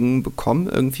diesen Dingen bekommen?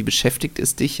 Irgendwie beschäftigt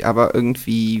es dich, aber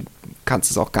irgendwie kannst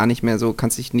es auch gar nicht mehr so,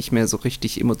 kannst dich nicht mehr so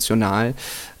richtig emotional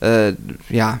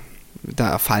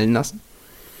da fallen lassen?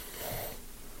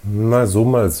 Mal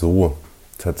so,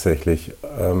 tatsächlich.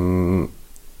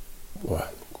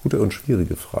 Gute und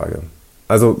schwierige Frage.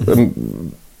 Also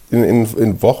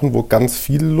in Wochen, wo ganz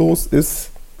viel los ist,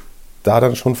 da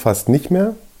dann schon fast nicht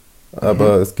mehr.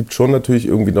 Aber es gibt schon natürlich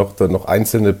irgendwie noch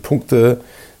einzelne Punkte,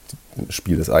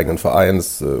 Spiel des eigenen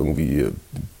Vereins, irgendwie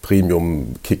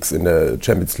Premium-Kicks in der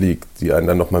Champions League, die einen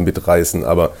dann nochmal mitreißen.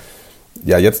 Aber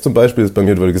ja, jetzt zum Beispiel ist bei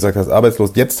mir, weil du gesagt hast,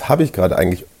 arbeitslos, jetzt habe ich gerade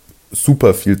eigentlich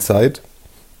super viel Zeit,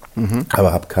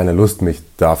 aber habe keine Lust, mich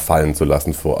da fallen zu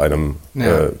lassen vor einem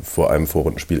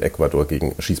Vorrundenspiel Ecuador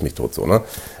gegen Schieß mich tot. So, ne?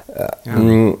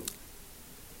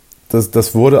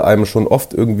 Das wurde einem schon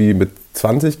oft irgendwie mit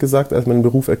 20 gesagt, als man den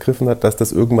Beruf ergriffen hat, dass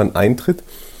das irgendwann eintritt.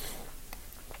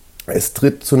 Es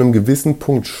tritt zu einem gewissen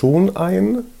Punkt schon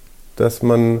ein, dass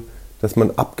man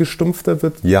abgestumpfter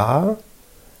wird, ja,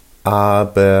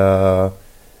 aber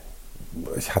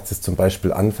ich hatte es zum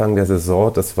Beispiel Anfang der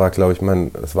Saison, das war, glaube ich,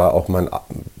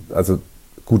 also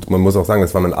gut, man muss auch sagen,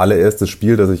 das war mein allererstes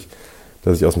Spiel, das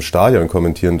ich aus dem Stadion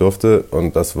kommentieren durfte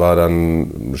und das war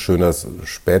dann ein schöner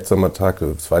Spätsommertag,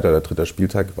 2. oder 3.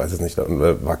 Spieltag, ich weiß es nicht, da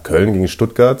war Köln gegen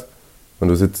Stuttgart und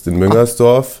du sitzt in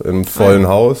Müngersdorf im vollen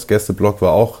Haus, Gästeblock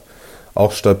war auch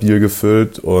stabil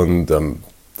gefüllt und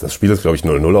das Spiel ist, glaube ich,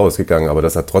 0-0 ausgegangen, aber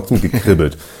das hat trotzdem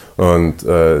gekribbelt und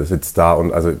sitzt da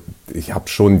und also ich habe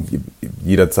schon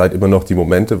jederzeit immer noch die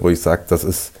Momente, wo ich sage, das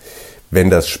ist, wenn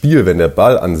der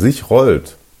Ball an sich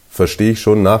rollt, verstehe ich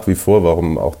schon nach wie vor,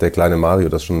 warum auch der kleine Mario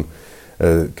das schon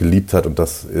geliebt hat und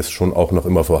das ist schon auch noch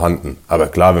immer vorhanden. Aber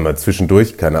klar, wenn man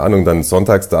zwischendurch, keine Ahnung, dann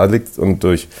sonntags da liegt und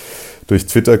durch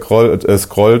Twitter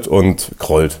scrollt und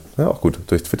krollt. Ja, auch gut.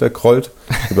 Durch Twitter krollt.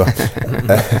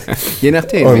 Je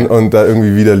nachdem. Und da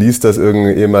irgendwie wieder liest, dass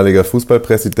irgendein ehemaliger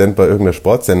Fußballpräsident bei irgendeiner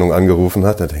Sportsendung angerufen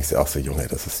hat. Dann denkst du auch so, Junge,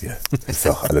 das ist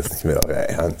doch alles nicht mehr euer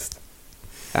Ernst.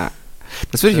 Ja.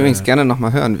 Das würde ich übrigens gerne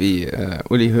nochmal hören, wie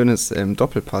Uli Hoeneß im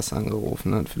Doppelpass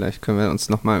angerufen hat. Vielleicht können wir uns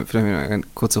nochmal eine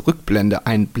kurze Rückblende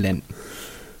einblenden.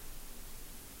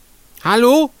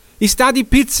 Hallo? Ist da die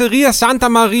Pizzeria Santa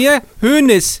Maria?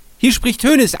 Hoeneß. Hier spricht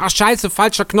Hoeneß. Ach scheiße,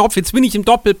 falscher Knopf, jetzt bin ich im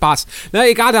Doppelpass. Na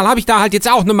egal, dann habe ich da halt jetzt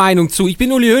auch eine Meinung zu. Ich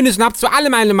bin Uli Hoeneß und habe zu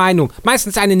allem eine Meinung.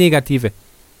 Meistens eine negative.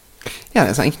 Ja,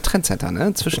 er ist eigentlich ein Trendsetter, ne?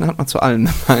 Inzwischen hat man zu allem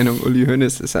eine Meinung. Uli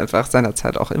Hoeneß ist einfach seiner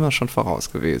Zeit auch immer schon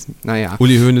voraus gewesen. Naja.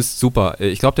 Uli Hoeneß, super.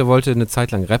 Ich glaube, der wollte eine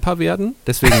Zeit lang Rapper werden,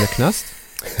 deswegen der Knast.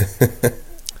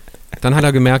 Dann hat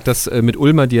er gemerkt, dass mit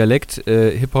Ulmer Dialekt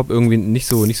Hip-Hop irgendwie nicht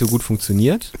so gut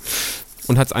funktioniert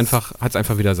und hat es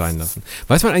einfach wieder sein lassen.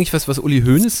 Weiß man eigentlich, was Uli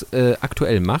Hoeneß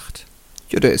aktuell macht?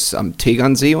 Ja, der ist am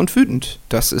Tegernsee und wütend.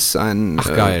 Das ist ein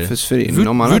geil. Für ihn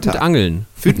normaler Wütend Tag. angeln.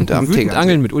 Wütend am Wütend Tegernsee.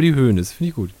 angeln mit Uli Hoeneß, finde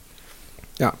ich gut.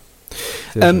 Ja.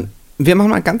 Wir machen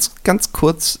mal ganz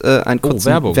kurz einen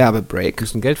kurzen Werbebreak.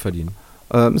 Müssen Geld verdienen.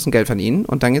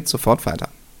 Und dann geht's sofort weiter.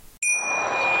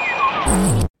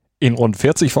 In rund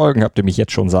 40 Folgen habt ihr mich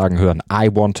jetzt schon sagen hören, I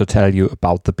want to tell you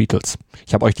about the Beatles.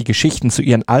 Ich habe euch die Geschichten zu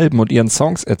ihren Alben und ihren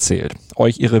Songs erzählt,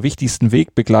 euch ihre wichtigsten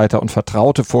Wegbegleiter und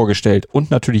Vertraute vorgestellt und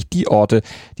natürlich die Orte,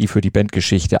 die für die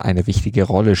Bandgeschichte eine wichtige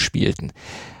Rolle spielten.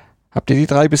 Habt ihr die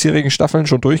 3 bisherigen Staffeln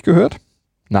schon durchgehört?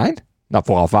 Nein? Na,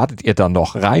 worauf wartet ihr dann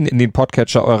noch? Rein in den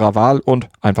Podcatcher eurer Wahl und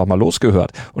einfach mal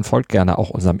losgehört. Und folgt gerne auch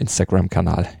unserem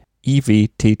Instagram-Kanal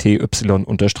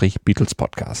iwtty_Beatles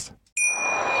Podcast.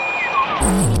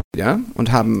 Ja,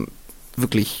 und haben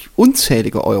wirklich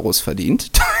unzählige Euros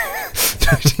verdient.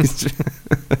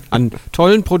 An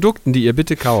tollen Produkten, die ihr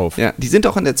bitte kauft. Ja, die sind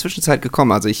auch in der Zwischenzeit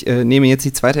gekommen. Also ich nehme jetzt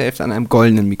die zweite Hälfte an einem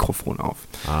goldenen Mikrofon auf.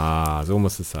 Ah, so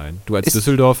muss es sein. Du als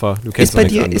Düsseldorfer, du kennst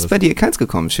ist bei dir keins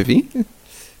gekommen, Schiffi?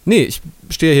 Nee, ich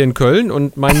stehe hier in Köln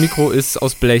und mein Mikro ist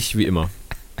aus Blech, wie immer.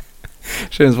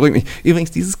 Schön, das beruhigt mich. Übrigens,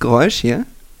 dieses Geräusch hier,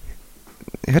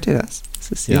 hört ihr das?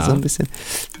 Das ist hier so ein bisschen,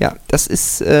 ja, das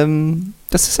ist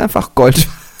einfach Gold,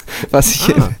 was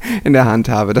ich in der Hand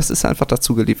habe. Das ist einfach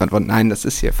dazu geliefert worden. Nein, das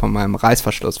ist hier von meinem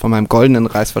Reißverschluss, von meinem goldenen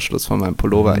Reißverschluss, von meinem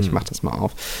Pullover. Ich mache das mal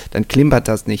auf. Dann klimpert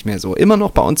das nicht mehr so. Immer noch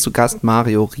bei uns zu Gast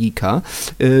Mario Rieker,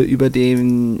 mit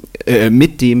dem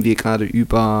wir gerade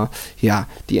über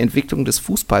die Entwicklung des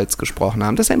Fußballs gesprochen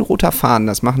haben. Das ist ein roter Faden.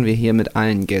 Das machen wir hier mit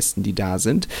allen Gästen, die da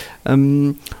sind.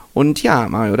 Und ja,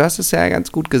 Mario, das ist ja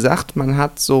ganz gut gesagt. Man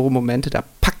hat so Momente, da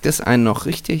packt es einen noch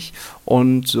richtig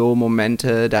und so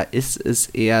Momente, da ist es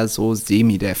eher so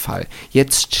semi der Fall.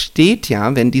 Jetzt steht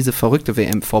ja, wenn diese verrückte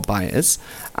WM vorbei ist,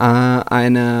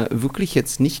 eine wirklich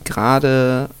jetzt nicht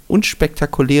gerade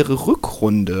unspektakuläre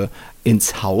Rückrunde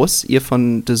ins Haus. Ihr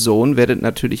von The Zone werdet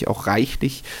natürlich auch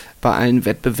reichlich bei allen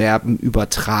Wettbewerben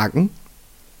übertragen.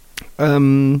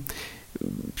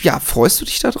 Freust du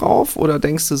dich da drauf oder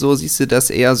denkst du so, siehst du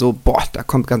das eher so, da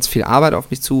kommt ganz viel Arbeit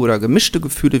auf mich zu oder gemischte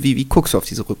Gefühle, wie guckst du auf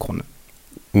diese Rückrunde?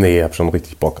 Nee, ich hab schon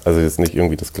richtig Bock. Also jetzt nicht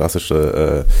irgendwie das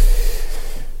klassische,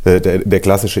 der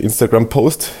klassische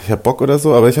Instagram-Post, ich hab Bock oder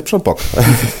so, aber ich hab schon Bock.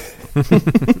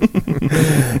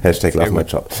 Hashtag love my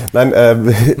job. Nein,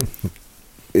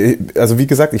 also wie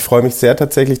gesagt, ich freue mich sehr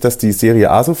tatsächlich, dass die Serie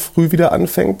A so früh wieder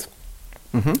anfängt.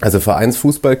 Also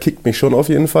Vereinsfußball kickt mich schon auf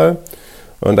jeden Fall.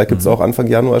 Und da gibt es auch Anfang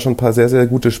Januar schon ein paar sehr, sehr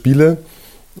gute Spiele.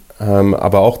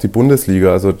 Aber auch die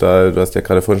Bundesliga, also du hast ja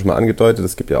gerade vorhin schon mal angedeutet,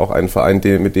 es gibt ja auch einen Verein,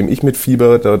 mit dem ich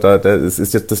mitfiebere. Es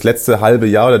ist jetzt das letzte halbe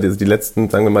Jahr oder die letzten,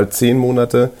 sagen wir mal, 10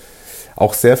 Monate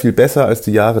auch sehr viel besser als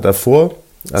die Jahre davor.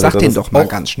 Also sag den doch mal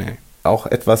ganz schnell. Auch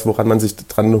etwas, woran man sich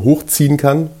dran hochziehen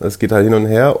kann. Es geht halt hin und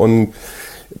her. Und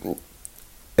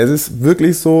es ist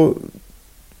wirklich so,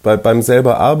 beim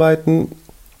selber Arbeiten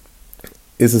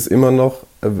ist es immer noch...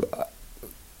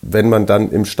 Wenn man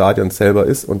dann im Stadion selber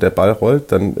ist und der Ball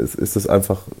rollt, dann ist es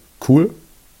einfach cool.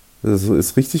 Das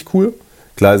ist richtig cool.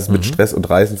 Klar, es ist mit Stress und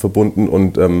Reisen verbunden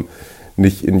und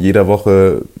nicht in jeder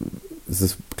Woche, es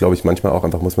ist, glaube ich, manchmal auch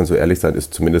einfach, muss man so ehrlich sein,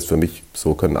 ist zumindest für mich,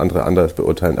 so können andere anders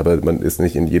beurteilen, aber man ist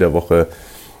nicht in jeder Woche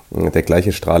der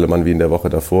gleiche Strahlemann wie in der Woche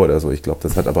davor oder so. Ich glaube,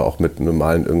 das hat aber auch mit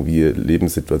normalen irgendwie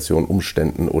Lebenssituationen,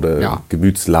 Umständen oder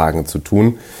Gemütslagen zu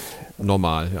tun.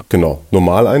 Normal, ja. Genau,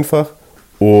 normal einfach.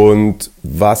 Und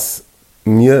was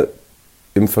mir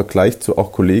im Vergleich zu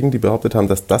auch Kollegen, die behauptet haben,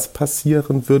 dass das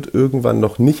passieren wird, irgendwann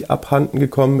noch nicht abhanden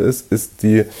gekommen ist, ist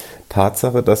die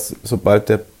Tatsache, dass sobald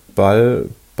der Ball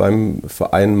beim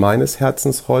Verein meines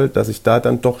Herzens rollt, dass ich da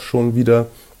dann doch schon wieder,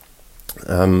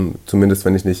 zumindest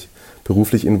wenn ich nicht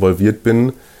beruflich involviert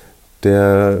bin,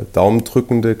 der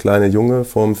daumendrückende kleine Junge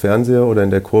vorm Fernseher oder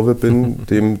in der Kurve bin,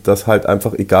 dem das halt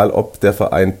einfach egal, ob der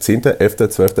Verein 10., 11.,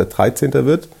 12., 13.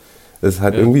 wird. Es ist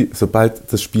halt irgendwie,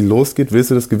 sobald das Spiel losgeht,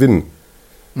 willst du das gewinnen.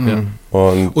 Ja.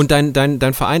 Und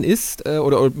dein Verein ist,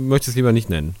 oder möchtest du es lieber nicht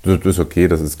nennen? Das ist okay,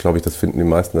 das ist, glaube ich, das finden die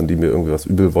meisten dann, die mir irgendwie was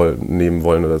übel nehmen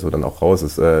wollen oder so, dann auch raus.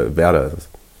 Das ist Werder.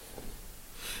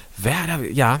 Werder,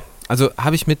 ja. Also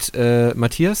habe ich mit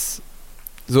Matthias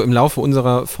so im Laufe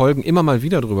unserer Folgen immer mal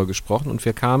wieder drüber gesprochen und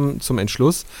wir kamen zum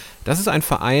Entschluss, das ist ein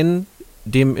Verein,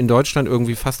 dem in Deutschland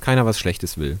irgendwie fast keiner was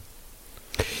Schlechtes will.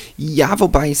 Ja,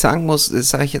 wobei ich sagen muss, das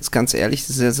sage ich jetzt ganz ehrlich,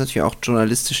 das ist jetzt natürlich auch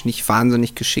journalistisch nicht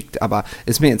wahnsinnig geschickt, aber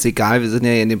ist mir jetzt egal, wir sind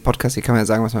ja in dem Podcast, hier kann man ja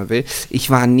sagen, was man will. Ich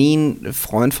war nie ein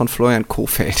Freund von Florian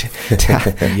Kohfeldt.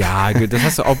 Ja, das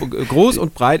hast du auch groß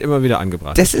und breit immer wieder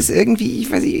angebracht. Das ist irgendwie,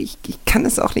 ich weiß nicht, ich kann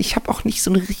es auch nicht, ich habe auch nicht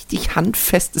so ein richtig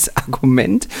handfestes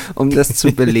Argument, um das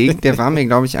zu belegen. Der war mir,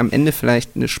 glaube ich, am Ende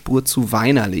vielleicht eine Spur zu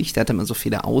weinerlich, der hatte immer so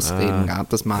viele Ausreden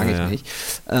gehabt, das mag ich nicht.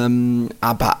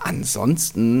 Aber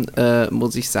ansonsten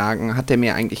muss ich sagen, hat der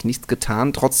mir eigentlich nichts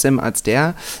getan. Trotzdem, als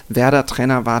der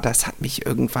Werder-Trainer war, das hat mich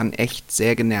irgendwann echt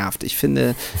sehr genervt. Ich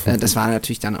finde, das war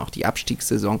natürlich dann auch die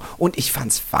Abstiegssaison und ich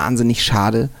fand es wahnsinnig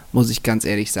schade, muss ich ganz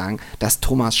ehrlich sagen, dass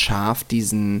Thomas Schaaf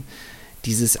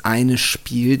dieses eine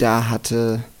Spiel da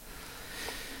hatte,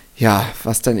 ja,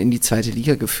 was dann in die 2.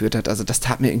 Liga geführt hat. Also das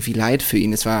tat mir irgendwie leid für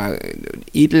ihn. Es war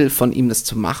edel von ihm, das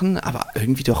zu machen, aber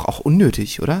irgendwie doch auch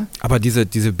unnötig, oder? Aber diese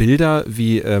Bilder,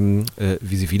 wie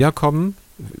sie wiederkommen,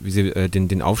 wie sie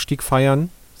den Aufstieg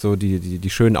feiern, so die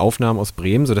schönen Aufnahmen aus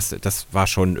Bremen, so das war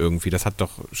schon irgendwie, das hat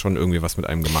doch schon irgendwie was mit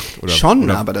einem gemacht. Oder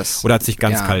hat sich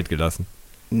ganz kalt gelassen?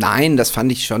 Nein, das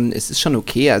fand ich schon, es ist schon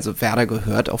okay, also Werder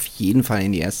gehört auf jeden Fall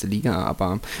in die 1. Liga,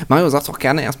 aber Mario, sag doch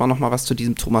gerne erstmal nochmal was zu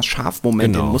diesem Thomas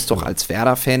Schaaf-Moment, den musst du doch als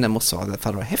Werder-Fan, das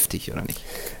war doch heftig, oder nicht?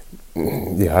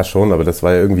 Ja, schon, aber das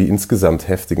war ja irgendwie insgesamt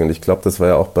heftig und ich glaube, das war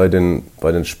ja auch bei den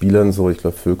Spielern so, ich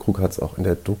glaube, Füllkrug hat es auch in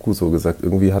der Doku so gesagt,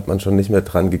 irgendwie hat man schon nicht mehr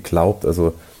dran geglaubt,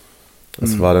 also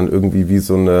es war dann irgendwie wie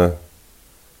so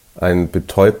ein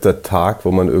betäubter Tag,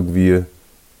 wo man irgendwie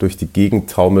durch die Gegend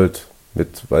taumelt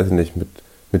mit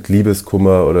mit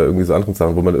Liebeskummer oder irgendwie so anderen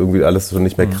Sachen, wo man irgendwie alles schon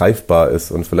nicht mehr greifbar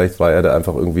ist. Und vielleicht war er da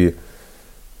einfach irgendwie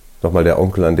nochmal der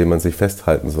Onkel, an dem man sich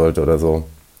festhalten sollte oder so.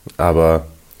 Aber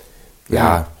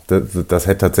ja, das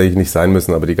hätte tatsächlich nicht sein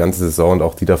müssen, aber die ganze Saison und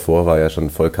auch die davor war ja schon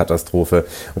voll Katastrophe.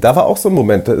 Und da war auch so ein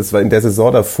Moment, es war in der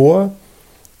Saison davor,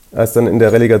 als dann in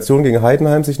der Relegation gegen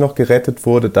Heidenheim sich noch gerettet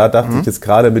wurde, da dachte ich jetzt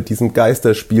gerade mit diesem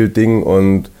Geisterspiel-Ding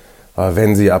und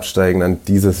wenn sie absteigen, dann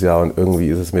dieses Jahr und irgendwie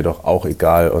ist es mir doch auch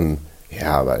egal. Und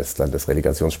ja, aber als dann das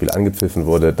Relegationsspiel angepfiffen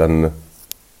wurde, dann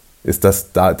ist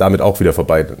das damit auch wieder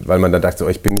vorbei, weil man dann dachte, so,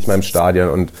 ich bin nicht mehr im Stadion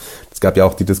und es gab ja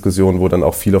auch die Diskussion, wo dann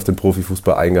auch viel auf den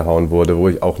Profifußball eingehauen wurde, wo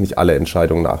ich auch nicht alle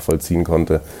Entscheidungen nachvollziehen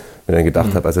konnte. Wenn ich dann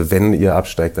gedacht habe, also wenn ihr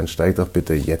absteigt, dann steigt doch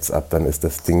bitte jetzt ab, dann ist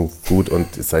das Ding gut und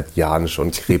seit Jahren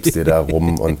schon krebst ihr da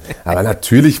rum. Aber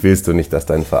natürlich willst du nicht, dass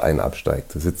dein Verein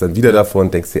absteigt. Du sitzt dann wieder davor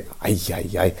und denkst dir, ei,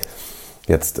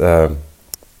 jetzt, ja,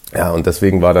 und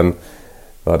deswegen war dann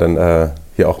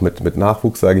hier auch mit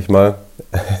Nachwuchs, sage ich mal.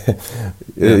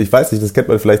 Ich weiß nicht, das kennt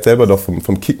man vielleicht selber noch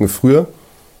vom Kicken früher.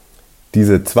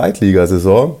 Diese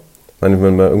Zweitligasaison, wenn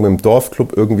man in irgendeinem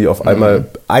Dorfclub irgendwie auf einmal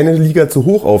eine Liga zu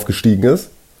hoch aufgestiegen ist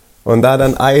und da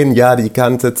dann ein Jahr die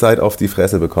ganze Zeit auf die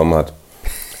Fresse bekommen hat.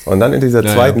 Und dann in dieser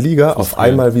zweiten Liga auf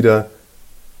einmal wieder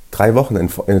 3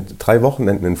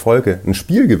 Wochenenden in Folge ein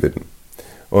Spiel gewinnen.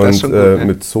 Und gut,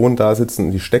 mit Sohn da sitzen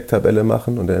und die Stecktabelle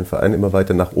machen und den Verein immer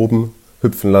weiter nach oben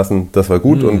hüpfen lassen, das war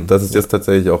gut und dass es jetzt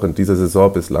tatsächlich auch in dieser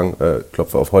Saison bislang,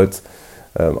 Klopfe auf Holz,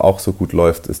 auch so gut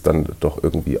läuft, ist dann doch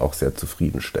irgendwie auch sehr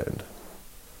zufriedenstellend.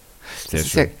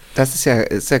 Das ist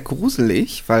ja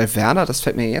gruselig, weil Werder, das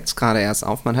fällt mir jetzt gerade erst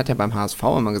auf, man hat ja beim HSV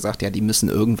immer gesagt, ja, die müssen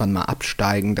irgendwann mal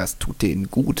absteigen, das tut denen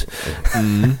gut.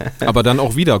 Aber dann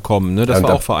auch wiederkommen, ne? Das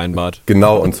war auch vereinbart.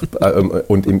 Genau,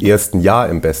 und im ersten Jahr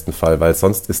im besten Fall, weil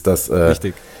sonst ist das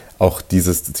auch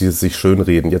dieses sich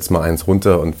schönreden, jetzt mal eins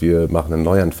runter und wir machen einen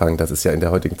Neuanfang, das ist ja in der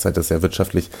heutigen Zeit, das ist ja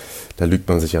wirtschaftlich, da lügt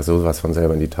man sich ja sowas von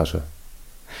selber in die Tasche.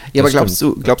 Ja, aber glaubst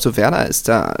du, Werder,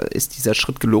 ist dieser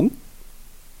Schritt gelungen?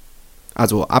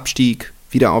 Also Abstieg,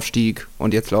 Wiederaufstieg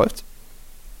und jetzt läuft's?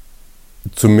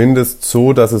 Zumindest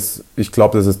so, dass ich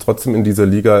glaube, dass es trotzdem in dieser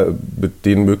Liga mit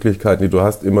den Möglichkeiten, die du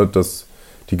hast, immer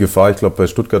die Gefahr, ich glaube, bei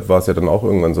Stuttgart war es ja dann auch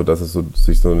irgendwann so, dass es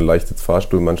sich so eine leichte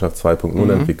Fahrstuhlmannschaft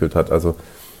 2.0 entwickelt hat. Also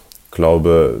ich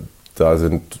glaube, da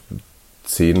sind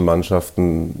 10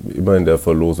 Mannschaften immer in der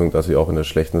Verlosung, dass sie auch in der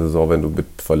schlechten Saison, wenn du mit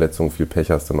Verletzungen viel Pech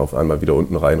hast, dann auf einmal wieder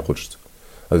unten reinrutscht.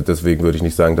 Also deswegen würde ich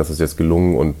nicht sagen, dass es jetzt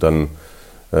gelungen und dann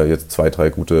jetzt 2, 3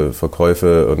 gute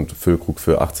Verkäufe und Füllkrug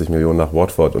für 80 Millionen nach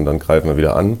Watford und dann greifen wir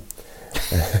wieder an.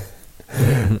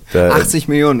 80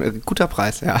 Millionen, guter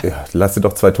Preis, ja. Lass dir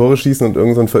doch 2 Tore schießen und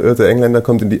irgend so ein verirrter Engländer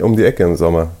kommt um die Ecke im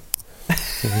Sommer.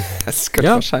 Das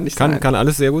könnte wahrscheinlich sein. Kann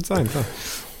alles sehr gut sein, klar.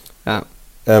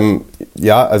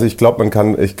 Ja. Also ich glaube,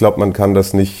 man kann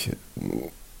das nicht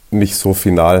so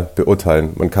final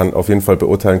beurteilen. Man kann auf jeden Fall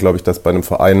beurteilen, glaube ich, dass bei einem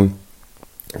Verein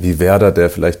wie Werder, der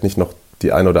vielleicht nicht noch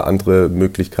die eine oder andere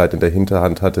Möglichkeit in der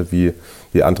Hinterhand hatte, wie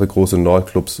andere große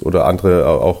Nordclubs oder andere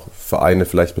auch Vereine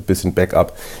vielleicht mit ein bisschen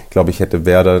Backup. Ich glaube, ich hätte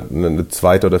Werder eine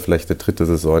zweite oder vielleicht eine dritte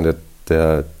Saison in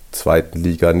der zweiten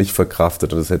Liga nicht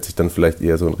verkraftet und das hätte sich dann vielleicht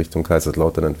eher so in Richtung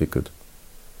Kaiserslautern entwickelt.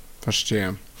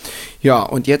 Verstehe. Ja,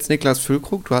 und jetzt Niklas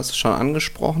Füllkrug, du hast es schon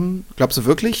angesprochen. Glaubst du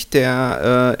wirklich,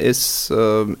 der ist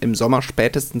im Sommer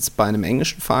spätestens bei einem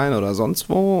englischen Verein oder sonst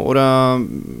wo? Oder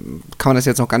kann man das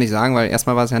jetzt noch gar nicht sagen, weil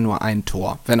erstmal war es ja nur ein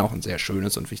Tor, wenn auch ein sehr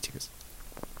schönes und wichtiges.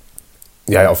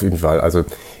 Ja, auf jeden Fall. Also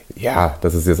ja,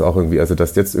 das ist jetzt auch irgendwie, also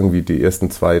dass jetzt irgendwie die ersten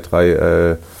 2,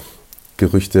 3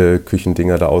 Gerüchte,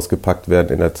 Küchendinger da ausgepackt werden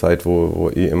in der Zeit, wo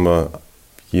immer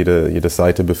jede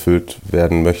Seite befüllt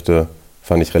werden möchte,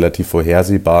 fand ich relativ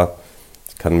vorhersehbar.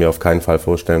 Ich kann mir auf keinen Fall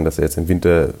vorstellen, dass er jetzt im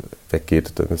Winter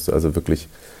weggeht. Da müsste also wirklich,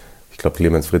 ich glaube,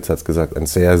 Clemens Fritz hat es gesagt, ein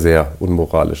sehr, sehr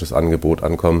unmoralisches Angebot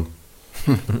ankommen.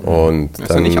 Und das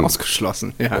ist ja nicht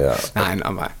ausgeschlossen. Ja. Nein,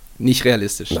 aber nicht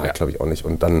realistisch. Nein, glaube ich auch nicht.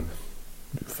 Und dann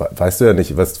weißt du ja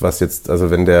nicht, was jetzt,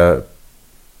 also wenn der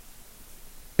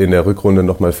in der Rückrunde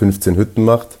nochmal 15 Hütten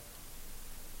macht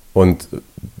und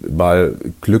mal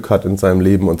Glück hat in seinem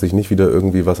Leben und sich nicht wieder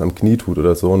irgendwie was am Knie tut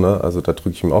oder so, ne? Also da drücke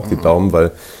ich ihm auch die Daumen,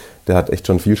 weil der hat echt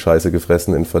schon viel Scheiße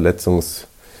gefressen in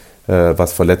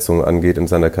was Verletzungen angeht in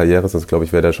seiner Karriere. Sonst glaube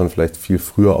ich, wäre der schon vielleicht viel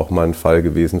früher auch mal ein Fall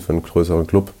gewesen für einen größeren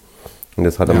Club. Und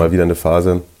jetzt hat er mal wieder eine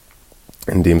Phase,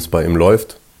 in dem es bei ihm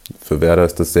läuft. Für Werder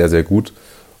ist das sehr, sehr gut.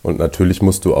 Und natürlich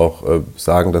musst du auch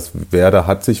sagen, dass Werder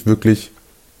hat sich wirklich,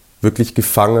 wirklich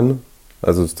gefangen.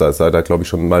 Also da sah da, glaube ich,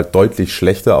 schon mal deutlich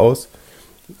schlechter aus.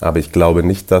 Aber ich glaube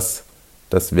nicht, dass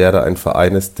Werder ein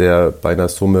Verein ist, der bei einer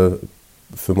Summe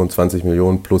 25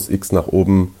 Millionen plus X nach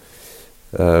oben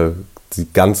die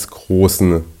ganz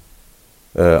großen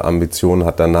Ambitionen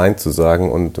hat, da Nein zu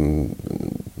sagen. Und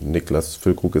Niklas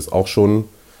Füllkrug ist auch schon,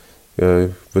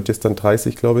 wird jetzt dann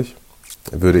 30, glaube ich.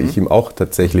 Würde ich ihm auch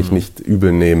tatsächlich nicht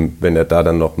übel nehmen, wenn er da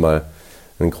dann nochmal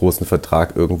einen großen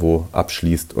Vertrag irgendwo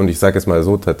abschließt. Und ich sage es mal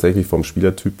so, tatsächlich vom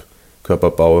Spielertyp,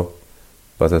 Körperbau,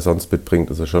 was er sonst mitbringt,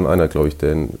 ist er schon einer, glaube ich,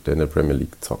 der in der Premier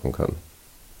League zocken kann.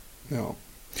 Ja.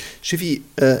 Schiffi,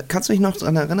 kannst du dich noch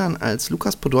daran erinnern, als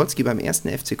Lukas Podolski beim 1.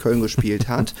 FC Köln gespielt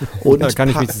hat? Und Da kann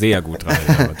ich mich sehr gut dran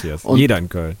erinnern, Matthias. Jeder in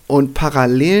Köln. Und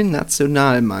parallel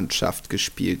Nationalmannschaft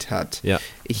gespielt hat. Ja,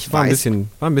 war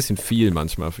ein bisschen viel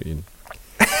manchmal für ihn.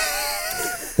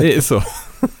 Nee, ist so.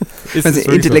 Also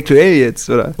intellektuell so. Jetzt,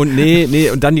 oder? Und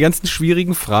und dann die ganzen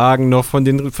schwierigen Fragen noch von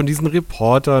diesen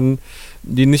Reportern,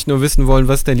 die nicht nur wissen wollen,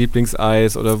 was ist dein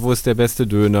Lieblingseis oder wo ist der beste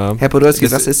Döner. Herr Podolski,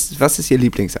 was ist Ihr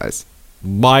Lieblingseis?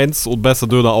 Meins und bester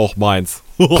Döner auch meins.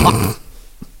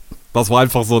 Das war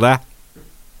einfach so, ne?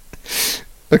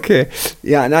 Okay.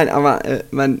 Ja, nein, aber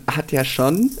man hat ja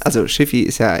schon, also Schiffi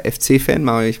ist ja FC-Fan,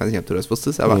 Mario, ich weiß nicht, ob du das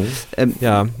wusstest, aber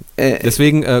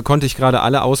deswegen konnte ich gerade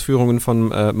alle Ausführungen von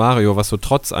Mario, was so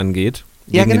Trotz angeht,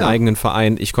 gegen den eigenen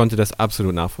Verein, ich konnte das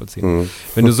absolut nachvollziehen.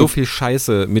 Wenn du so viel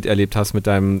Scheiße miterlebt hast mit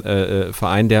deinem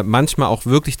Verein, der manchmal auch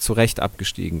wirklich zu Recht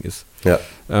abgestiegen ist,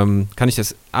 kann ich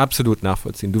das absolut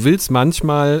nachvollziehen. Du willst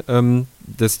manchmal,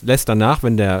 das lässt danach,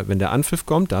 wenn der Anpfiff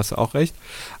kommt, da hast du auch recht,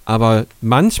 aber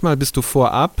manchmal bist du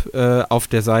vorab auf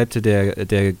der Seite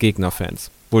der Gegnerfans,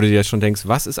 wo du dir schon denkst,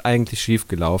 was ist eigentlich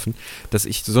schiefgelaufen, dass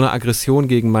ich so eine Aggression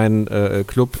gegen meinen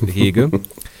Club hege.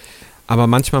 Aber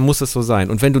manchmal muss es so sein.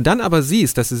 Und wenn du dann aber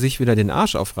siehst, dass sie sich wieder den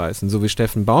Arsch aufreißen, so wie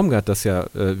Steffen Baumgart das ja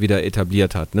wieder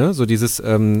etabliert hat, ne? So dieses,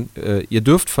 ihr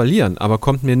dürft verlieren, aber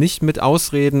kommt mir nicht mit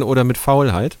Ausreden oder mit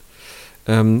Faulheit.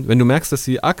 Wenn du merkst, dass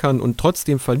sie ackern und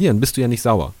trotzdem verlieren, bist du ja nicht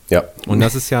sauer. Ja. Und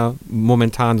das ist ja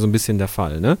momentan so ein bisschen der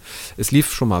Fall, ne? Es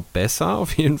lief schon mal besser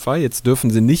auf jeden Fall. Jetzt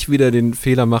dürfen sie nicht wieder den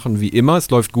Fehler machen wie immer. Es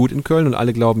läuft gut in Köln und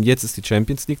alle glauben, jetzt ist die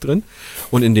Champions League drin.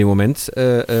 Und in dem Moment,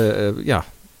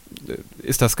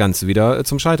 ist das Ganze wieder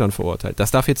zum Scheitern verurteilt. Das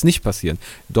darf jetzt nicht passieren.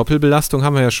 Doppelbelastung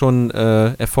haben wir ja schon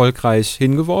erfolgreich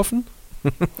hingeworfen.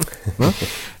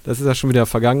 Das ist ja schon wieder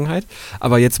Vergangenheit.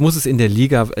 Aber jetzt muss es in der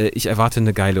Liga, ich erwarte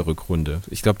eine geile Rückrunde.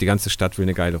 Ich glaube, die ganze Stadt will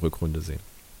eine geile Rückrunde sehen.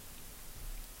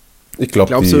 Ich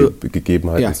glaube, die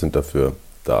Gegebenheiten sind dafür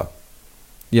da.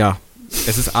 Ja,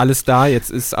 es ist alles da,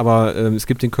 jetzt ist aber, es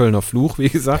gibt den Kölner Fluch, wie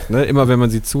gesagt, ne? Immer wenn man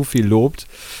sie zu viel lobt,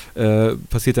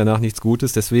 passiert danach nichts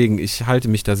Gutes, deswegen, ich halte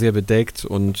mich da sehr bedeckt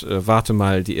und warte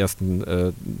mal die ersten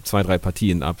 2-3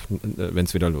 Partien ab, wenn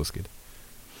es wieder losgeht.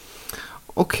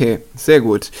 Okay, sehr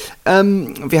gut.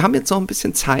 Wir haben jetzt noch ein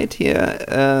bisschen Zeit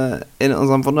hier in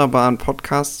unserem wunderbaren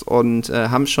Podcast und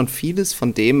haben schon vieles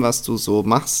von dem, was du so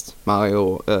machst,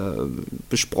 Mario,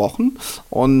 besprochen.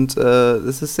 Und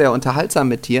es ist sehr unterhaltsam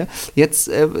mit dir. Jetzt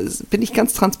bin ich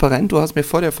ganz transparent. Du hast mir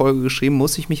vor der Folge geschrieben,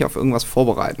 muss ich mich auf irgendwas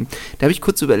vorbereiten. Da habe ich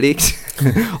kurz überlegt,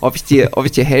 ob ich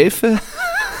dir helfe.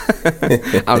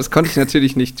 Aber das konnte ich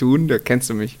natürlich nicht tun, da kennst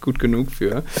du mich gut genug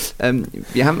für.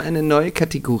 Wir haben eine neue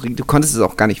Kategorie, du konntest es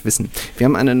auch gar nicht wissen. Wir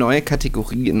haben eine neue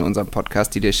Kategorie in unserem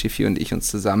Podcast, die der Schiffi und ich uns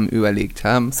zusammen überlegt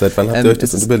haben. Seit wann habt ihr euch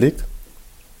das überlegt?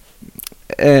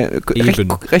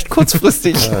 Recht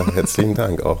kurzfristig. Herzlichen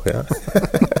Dank auch, ja.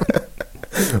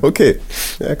 Okay,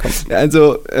 ja, komm.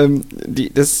 Also,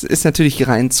 das ist natürlich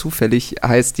rein zufällig,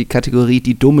 heißt die Kategorie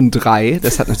die dummen Drei.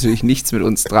 Das hat natürlich nichts mit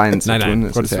uns dreien zu tun.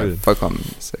 Nein, das ist ja vollkommen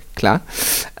ist ja klar.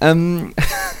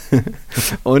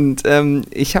 Und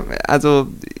ich habe, also,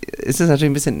 es ist natürlich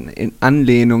ein bisschen in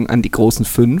Anlehnung an die großen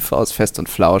 5 aus Fest und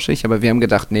Flauschig, aber wir haben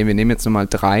gedacht, nee, wir nehmen jetzt nochmal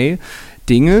 3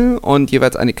 Dinge und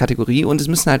jeweils eine Kategorie und es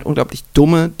müssen halt unglaublich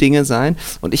dumme Dinge sein.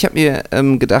 Und ich habe mir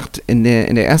gedacht, in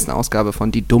der ersten Ausgabe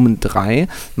von Die dummen 3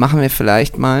 machen wir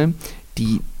vielleicht mal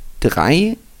die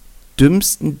 3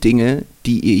 dümmsten Dinge,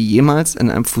 die ihr jemals in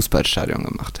einem Fußballstadion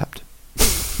gemacht habt.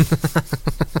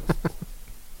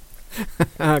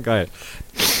 Geil.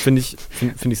 Finde ich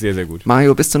sehr, sehr gut.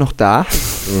 Mario, bist du noch da?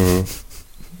 Mhm.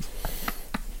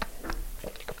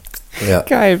 Ja.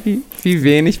 Geil, wie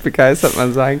wenig begeistert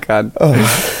man sein kann. Oh.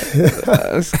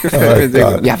 Das gefällt mir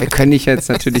sehr gut. Ja, wir können dich jetzt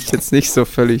natürlich nicht so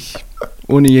völlig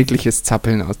ohne jegliches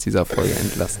Zappeln aus dieser Folge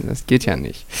entlassen. Das geht ja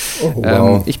nicht. Oh,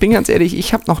 wow. Ich bin ganz ehrlich,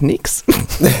 ich habe noch nichts.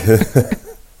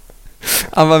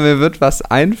 Aber mir wird was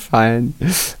einfallen.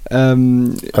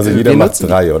 Also jeder macht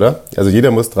 3, oder? Also jeder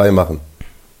muss 3 machen.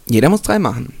 Jeder muss 3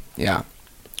 machen, ja.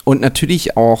 Und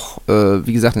natürlich auch,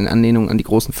 wie gesagt, in Anlehnung an die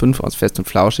großen 5 aus Fest und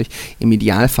Flauschig, im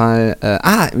Idealfall,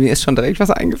 mir ist schon direkt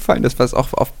was eingefallen, das was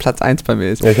auch auf Platz 1 bei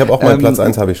mir ist. Ja, ich habe auch mal Platz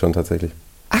 1 habe ich schon tatsächlich.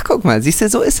 Ach, guck mal, siehst du,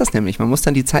 so ist das nämlich. Man muss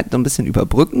dann die Zeit so ein bisschen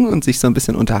überbrücken und sich so ein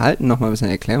bisschen unterhalten, nochmal ein bisschen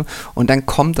erklären und dann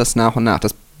kommt das nach und nach.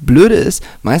 Das Blöde ist,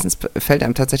 meistens fällt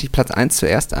einem tatsächlich Platz 1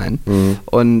 zuerst ein.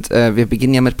 Und wir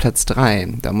beginnen ja mit Platz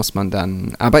 3. Da muss man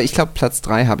dann, aber ich glaube, Platz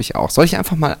 3 habe ich auch. Soll ich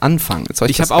einfach mal anfangen?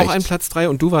 Ich habe auch einen Platz 3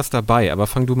 und du warst dabei, aber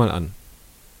fang du mal an.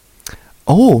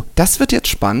 Oh, das wird jetzt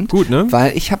spannend. Gut, ne?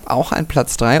 Weil ich habe auch einen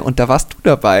Platz 3 und da warst du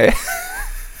dabei.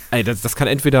 Ey, das kann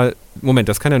entweder, Moment,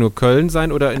 das kann ja nur Köln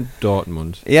sein oder in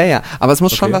Dortmund. Ja, aber es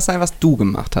muss schon was sein, was du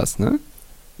gemacht hast, ne?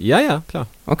 Ja, klar.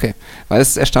 Okay, weil es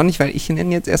ist erstaunlich, weil ich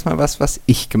nenne jetzt erstmal was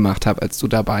ich gemacht habe, als du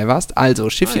dabei warst. Also,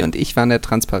 Schiffi und ich waren der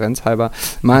Transparenz halber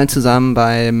mal zusammen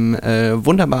beim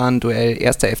wunderbaren Duell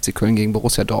 1. FC Köln gegen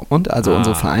Borussia Dortmund. Also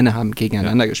unsere Vereine haben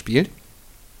gegeneinander gespielt.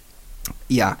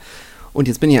 Ja, und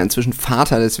jetzt bin ich ja inzwischen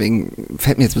Vater, deswegen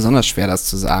fällt mir jetzt besonders schwer, das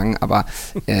zu sagen. Aber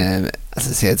es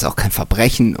ist ja jetzt auch kein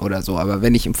Verbrechen oder so. Aber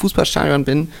wenn ich im Fußballstadion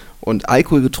bin und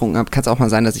Alkohol getrunken habe, kann es auch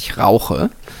mal sein, dass ich rauche.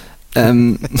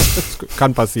 Das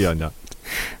kann passieren, ja.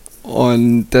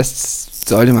 Und das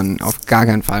sollte man auf gar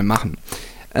keinen Fall machen.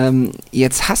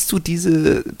 Jetzt hast du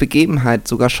diese Begebenheit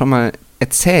sogar schon mal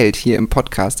erzählt hier im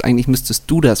Podcast. Eigentlich müsstest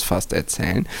du das fast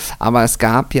erzählen. Aber es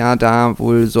gab ja da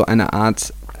wohl so eine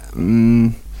Art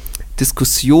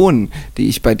Diskussion, die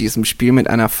ich bei diesem Spiel mit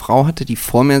einer Frau hatte, die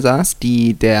vor mir saß,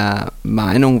 die der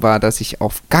Meinung war, dass ich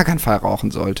auf gar keinen Fall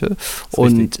rauchen sollte.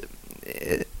 Und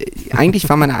eigentlich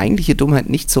war meine eigentliche Dummheit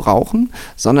nicht zu rauchen,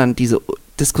 sondern diese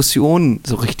Diskussion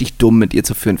so richtig dumm mit ihr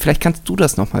zu führen. Vielleicht kannst du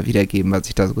das nochmal wiedergeben, was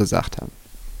ich da so gesagt habe.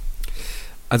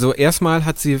 Also erstmal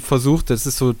hat sie versucht, das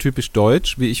ist so typisch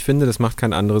deutsch, wie ich finde, das macht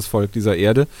kein anderes Volk dieser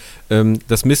Erde,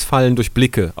 das Missfallen durch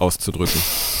Blicke auszudrücken.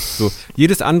 So,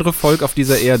 jedes andere Volk auf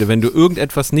dieser Erde, wenn du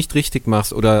irgendetwas nicht richtig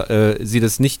machst oder sie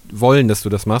das nicht wollen, dass du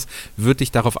das machst, wird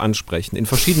dich darauf ansprechen, in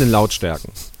verschiedenen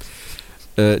Lautstärken.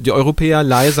 Die Europäer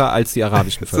leiser als die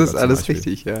arabischen Völker. Das ist alles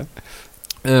richtig, ja.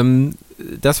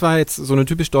 Das war jetzt so eine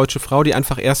typisch deutsche Frau, die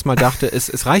einfach erstmal dachte,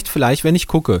 es reicht vielleicht, wenn ich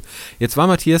gucke. Jetzt war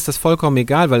Matthias das vollkommen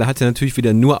egal, weil er hatte natürlich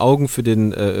wieder nur Augen für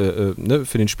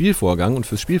den Spielvorgang und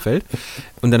fürs Spielfeld.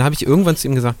 Und dann habe ich irgendwann zu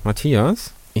ihm gesagt,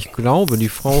 Matthias, ich glaube, die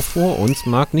Frau vor uns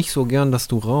mag nicht so gern, dass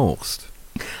du rauchst.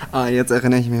 Jetzt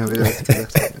erinnere ich mich wieder, was du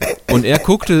gesagt hast. Und er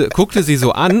guckte sie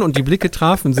so an und die Blicke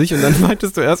trafen sich und dann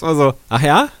meintest du erstmal so, ach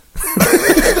ja?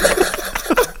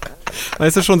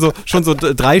 Weißt du, schon so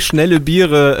 3 schnelle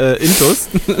Biere intus.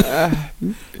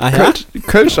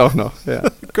 Kölsch auch noch, ja.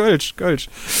 Kölsch.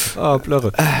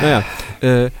 Plörre. Naja,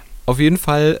 auf jeden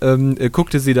Fall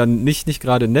guckte sie dann nicht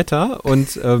gerade netter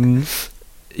und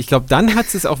ich glaube, dann hat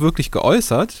sie es auch wirklich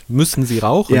geäußert, müssen sie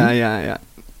rauchen. Ja.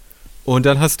 Und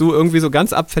dann hast du irgendwie so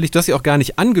ganz abfällig, du hast sie auch gar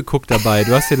nicht angeguckt dabei,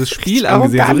 du hast ja das Spiel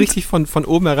angesehen, so richtig von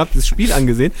oben herab das Spiel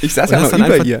angesehen. Ich saß ja noch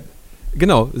über ihr.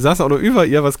 Genau, saß auch noch über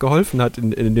ihr, was geholfen hat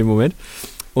in dem Moment.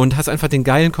 Und hast einfach den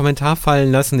geilen Kommentar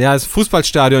fallen lassen, ja, es ist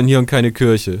Fußballstadion hier und keine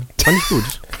Kirche. Fand ich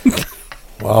gut.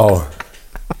 Wow.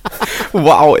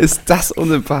 Wow, ist das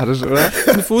unsympathisch, oder?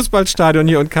 Ein Fußballstadion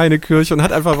hier und keine Kirche und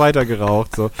hat einfach weiter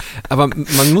geraucht. So. Aber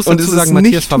man muss Und dazu es sagen, ist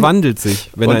Matthias nicht verwandelt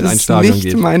sich, wenn er in ein Stadion geht. Das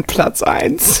ist nicht mein Platz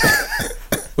 1.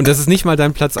 Und das ist nicht mal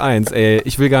dein Platz 1, ey.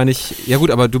 Ich will gar nicht. Ja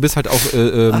gut, aber du bist halt auch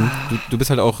du bist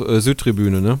halt auch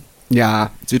Südtribüne, ne?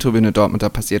 Ja, Südtribüne Dortmund, da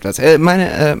passiert was.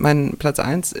 Mein Platz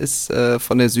 1 ist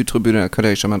von der Südtribüne, da könnt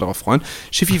ihr euch schon mal drauf freuen.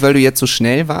 Schiffi, weil du jetzt so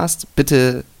schnell warst,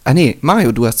 bitte. Ah nee,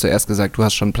 Mario, du hast zuerst gesagt, du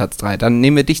hast schon Platz 3. Dann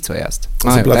nehmen wir dich zuerst.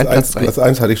 Mario, also Platz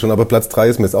 1 hatte ich schon, aber Platz 3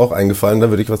 ist mir jetzt auch eingefallen. Da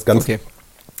würde ich was ganz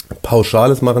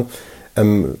Pauschales machen.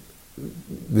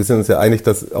 Wir sind uns ja einig,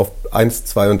 dass auf 1,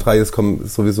 2 und 3 es kommen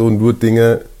sowieso nur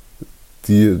Dinge,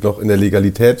 die noch in der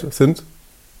Legalität sind.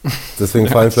 Deswegen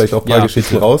fallen vielleicht auch ein paar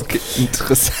Geschichten raus. Okay,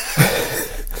 interessant.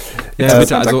 Ja,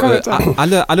 bitte, also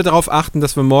alle darauf achten,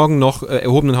 dass wir morgen noch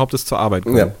erhobenen Hauptes zur Arbeit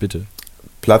kommen, bitte.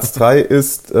 Platz 3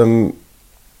 ist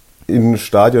in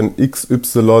Stadion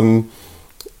XY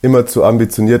immer zu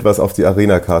ambitioniert was auf die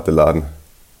Arena-Karte laden.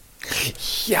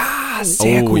 Ja,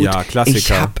 sehr gut. Ja,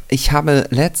 Klassiker. Ich habe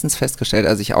letztens festgestellt,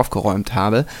 als ich aufgeräumt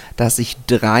habe, dass ich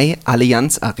 3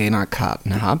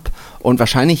 Allianz-Arena-Karten habe und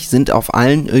wahrscheinlich sind auf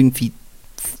allen irgendwie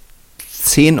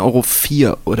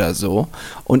 10,04 € oder so.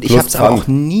 Und ich habe es auch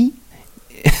nie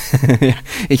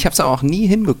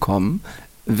hinbekommen,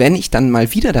 wenn ich dann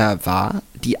mal wieder da war,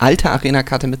 die alte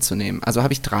Arena-Karte mitzunehmen. Also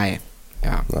habe ich 3.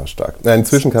 Ja. Na, stark. Ja,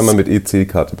 inzwischen kann man mit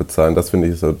EC-Karte bezahlen. Das finde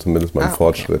ich so zumindest mal ein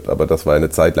Fortschritt. Okay. Aber das war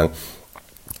eine Zeit lang.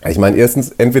 Ich meine,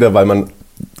 erstens, entweder weil man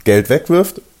Geld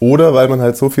wegwirft oder weil man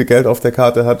halt so viel Geld auf der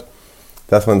Karte hat,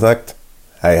 dass man sagt,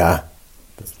 naja,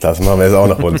 das machen wir jetzt auch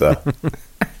noch runter.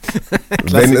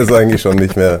 Wenn es eigentlich schon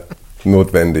nicht mehr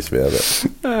notwendig wäre.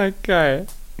 Ah, geil.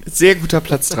 Sehr guter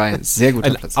Platz 3. Sehr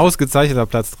guter Platz 3. Ausgezeichneter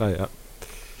Platz 3, ja.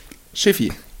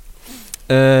 Schiffi.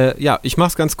 Ja, ich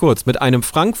mach's ganz kurz. Mit einem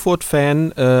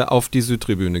Frankfurt-Fan auf die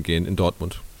Südtribüne gehen in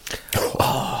Dortmund. Oh,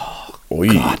 Ui,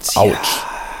 Gott, ouch. ja.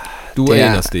 Du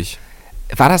erinnerst dich.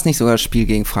 War das nicht sogar das Spiel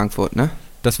gegen Frankfurt, ne?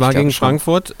 Das war Ich glaube gegen schon.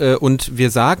 Frankfurt und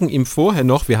wir sagen ihm vorher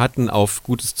noch, wir hatten auf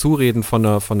gutes Zureden von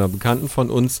einer Bekannten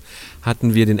von uns,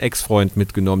 hatten wir den Ex-Freund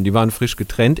mitgenommen. Die waren frisch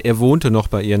getrennt, er wohnte noch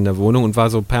bei ihr in der Wohnung und war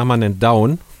so permanent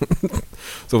down.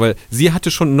 So, weil sie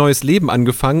hatte schon ein neues Leben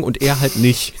angefangen und er halt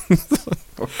nicht.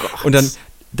 Oh Gott.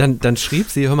 Und dann schrieb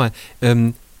sie, hör mal,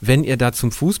 wenn ihr da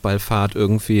zum Fußball fahrt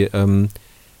irgendwie,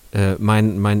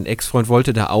 mein Ex-Freund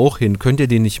wollte da auch hin, könnt ihr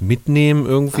den nicht mitnehmen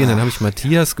irgendwie? Und dann habe ich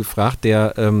Matthias gefragt,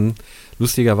 der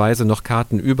lustigerweise noch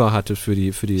Karten über hatte für die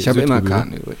Ich habe immer Südtribüne.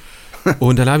 Karten übrig.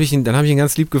 Und dann habe ich ihn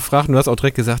ganz lieb gefragt und du hast auch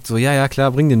direkt gesagt, so ja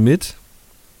klar, bring den mit.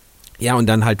 Ja, und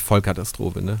dann halt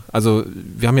Vollkatastrophe, ne? Also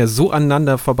wir haben ja so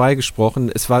aneinander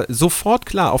vorbeigesprochen, es war sofort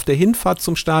klar auf der Hinfahrt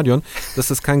zum Stadion, dass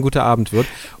das kein guter Abend wird.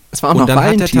 Es war auch Und noch dann hat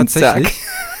er Valentinstag. tatsächlich,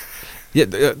 ja,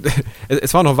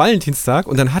 es war noch Valentinstag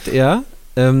und dann hat er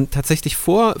tatsächlich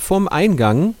vorm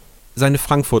Eingang seine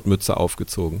Frankfurt-Mütze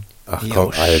aufgezogen. Ach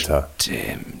komm, Alter.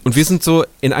 Stimmt. Und wir sind so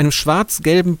in einem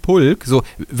schwarz-gelben Pulk, so,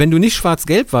 wenn du nicht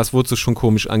schwarz-gelb warst, wurdest du schon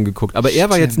komisch angeguckt. Aber er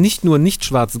war jetzt nicht nur nicht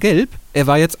schwarz-gelb, er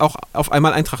war jetzt auch auf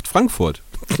einmal Eintracht Frankfurt.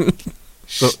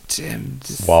 So. Stimmt.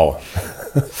 Wow.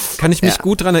 Kann ich mich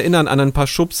gut dran erinnern, an ein paar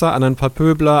Schubser, an ein paar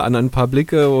Pöbler, an ein paar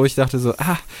Blicke, wo ich dachte so,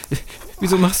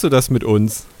 wieso machst du das mit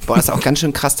uns? Boah, das ist auch ganz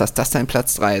schön krass, dass das dein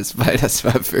Platz 3 ist, weil das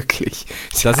war wirklich...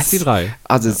 Das ist die 3.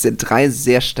 Also es sind 3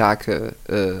 sehr starke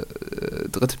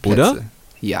dritte Plätze. Oder?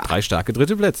 Ja. 3 starke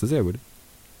dritte Plätze, sehr gut.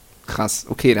 Krass.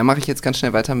 Okay, dann mache ich jetzt ganz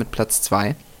schnell weiter mit Platz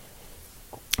 2.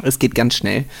 Es geht ganz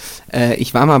schnell.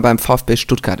 Ich war mal beim VfB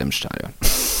Stuttgart im Stadion.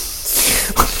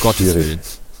 Gottes Willen.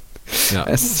 Ja.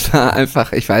 Es war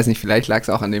einfach, ich weiß nicht, vielleicht lag es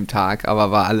auch an dem Tag,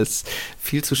 aber war alles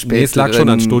viel zu spät. Nee, es lag drin. schon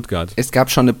an Stuttgart. Es gab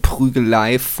schon eine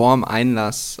Prügelei vorm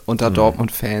Einlass unter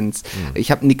Dortmund-Fans.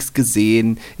 Ich habe nichts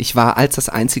gesehen. Ich war, als das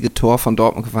einzige Tor von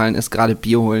Dortmund gefallen ist, gerade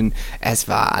Bier holen. Das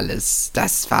war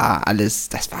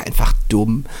einfach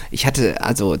dumm. Ich hatte,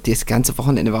 also das ganze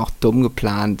Wochenende war auch dumm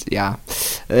geplant, ja.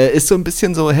 Ist so ein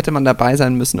bisschen so, hätte man dabei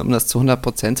sein müssen, um das zu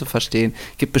 100% zu verstehen.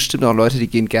 Gibt bestimmt auch Leute, die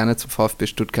gehen gerne zum VfB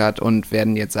Stuttgart und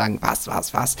werden jetzt sagen,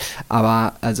 was.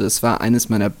 Aber also es war eines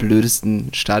meiner blödesten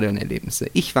Stadionerlebnisse.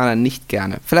 Ich war da nicht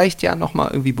gerne. Vielleicht ja nochmal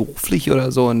irgendwie beruflich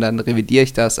oder so und dann revidiere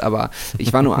ich das, aber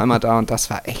ich war nur einmal da und das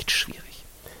war echt schwierig.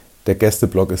 Der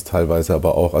Gästeblock ist teilweise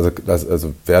aber auch,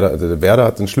 der Werder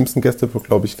hat den schlimmsten Gästeblock,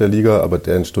 glaube ich, der Liga, aber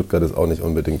der in Stuttgart ist auch nicht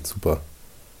unbedingt super.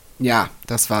 Ja,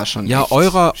 das war schon Ja, echt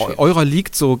eurer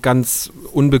liegt so ganz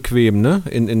unbequem, ne?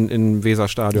 In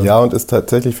Weserstadion. Ja, und ist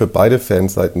tatsächlich für beide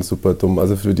Fanseiten super dumm.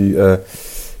 Also für die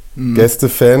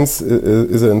Gästefans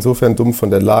ist er insofern dumm von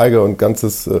der Lage und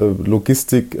ganzes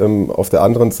Logistik. Auf der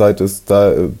anderen Seite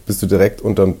bist du direkt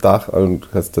unterm Dach und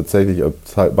hast tatsächlich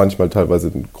manchmal teilweise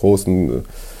einen großen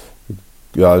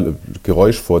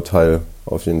Geräuschvorteil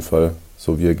auf jeden Fall,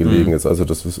 so wie er gelegen ist. Also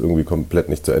das ist irgendwie komplett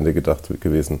nicht zu Ende gedacht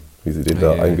gewesen, wie sie den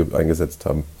da eingesetzt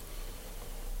haben.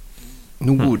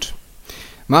 Nun gut.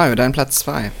 Mario, dein Platz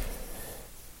 2.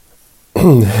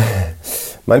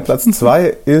 Mein Platz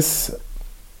 2 ist,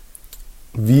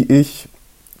 wie ich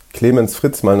Clemens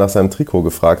Fritz mal nach seinem Trikot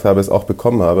gefragt habe, es auch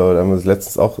bekommen habe, aber da haben wir uns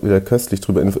letztens auch wieder köstlich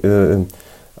drüber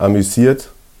amüsiert,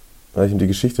 weil ich ihm die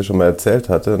Geschichte schon mal erzählt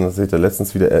hatte und dass sich da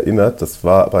letztens wieder erinnert. Das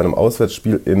war bei einem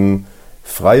Auswärtsspiel in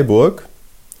Freiburg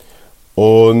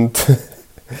und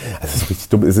das ist richtig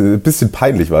dumm, ein bisschen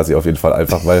peinlich war sie auf jeden Fall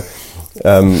einfach, weil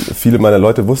viele meiner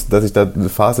Leute wussten, dass ich da eine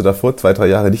Phase davor, 2-3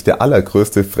 Jahre, nicht der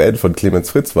allergrößte Fan von Clemens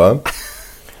Fritz war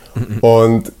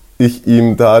und ich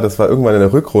ihm da, das war irgendwann in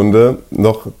der Rückrunde,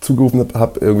 noch zugerufen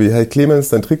habe, irgendwie, hey Clemens,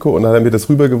 dein Trikot, und dann hat er mir das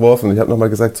rübergeworfen und ich habe nochmal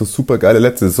gesagt, so super geile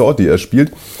letzte Saison, die er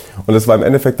spielt, und das war im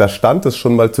Endeffekt, da stand es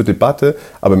schon mal zur Debatte,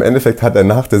 aber im Endeffekt hat er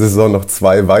nach der Saison noch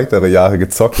 2 weitere Jahre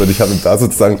gezockt und ich habe ihm da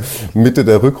sozusagen Mitte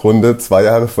der Rückrunde, 2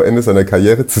 Jahre vor Ende seiner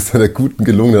Karriere, zu seiner guten,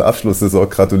 gelungenen Abschlusssaison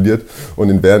gratuliert und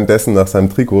ihn währenddessen nach seinem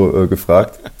Trikot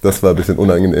gefragt. Das war ein bisschen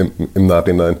unangenehm im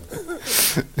Nachhinein.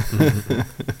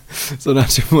 So nach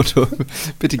dem Motto,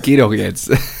 bitte geh doch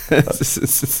jetzt.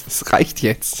 Es reicht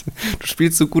jetzt. Du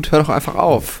spielst so gut, hör doch einfach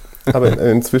auf. Aber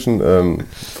inzwischen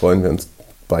freuen wir uns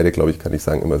beide, glaube ich, kann ich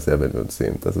sagen, immer sehr, wenn wir uns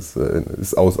sehen. Das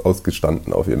ist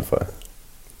ausgestanden auf jeden Fall.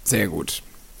 Sehr gut.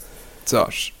 So,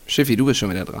 Schiffi, du bist schon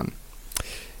wieder dran.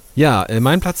 Ja,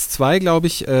 mein Platz 2, glaube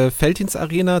ich, Veltins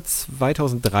Arena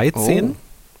 2013.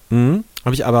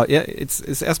 Habe ich aber, jetzt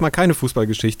ist erstmal keine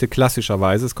Fußballgeschichte,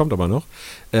 klassischerweise, es kommt aber noch,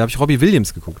 habe ich Robbie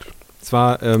Williams geguckt.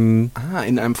 Zwar, in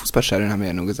einem Fußballstadion haben wir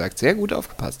ja nur gesagt, sehr gut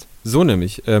aufgepasst. So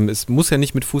nämlich, es muss ja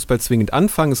nicht mit Fußball zwingend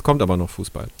anfangen, es kommt aber noch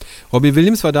Fußball. Robbie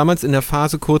Williams war damals in der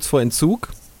Phase kurz vor Entzug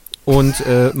und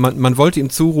man wollte ihm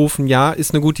zurufen, ja,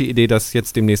 ist eine gute Idee, das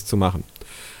jetzt demnächst zu machen.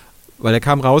 Weil er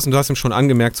kam raus und du hast ihm schon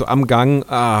angemerkt, so am Gang,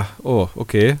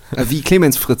 okay. Wie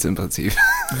Clemens Fritz im Prinzip.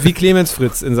 Wie Clemens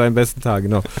Fritz in seinen besten Tagen,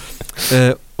 genau.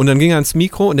 Und dann ging er ans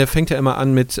Mikro und der fängt ja immer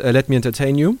an mit Let Me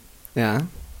Entertain You. Ja.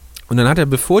 Und dann hat er,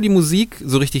 bevor die Musik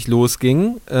so richtig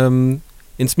losging,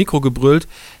 ins Mikro gebrüllt,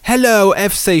 Hello,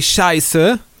 FC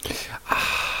Scheiße.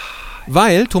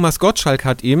 Weil Thomas Gottschalk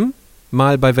hat ihm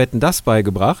mal bei Wetten, dass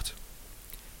beigebracht.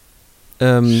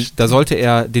 Da sollte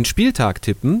er den Spieltag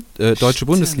tippen, Deutsche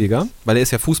Bundesliga, weil er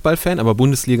ist ja Fußballfan, aber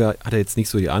Bundesliga hat er jetzt nicht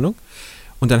so die Ahnung.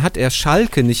 Und dann hat er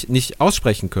Schalke nicht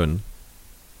aussprechen können.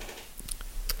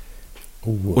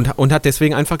 Und hat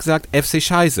deswegen einfach gesagt, FC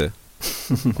Scheiße.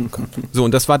 So,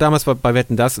 und das war damals bei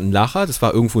Wetten, dass ein Lacher, das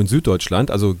war irgendwo in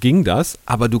Süddeutschland, also ging das,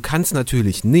 aber du kannst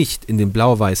natürlich nicht in den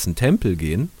blau-weißen Tempel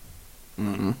gehen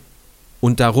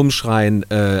und da rumschreien,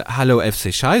 Hallo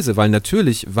FC Scheiße, weil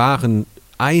natürlich waren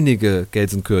einige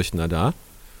Gelsenkirchener da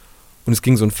und es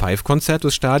ging so ein Five-Konzert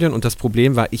durchs Stadion und das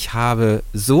Problem war, ich habe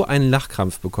so einen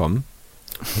Lachkrampf bekommen.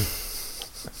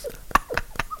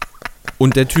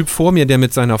 Und der Typ vor mir, der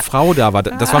mit seiner Frau da war,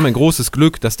 das war mein großes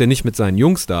Glück, dass der nicht mit seinen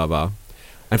Jungs da war.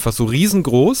 Einfach so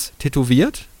riesengroß,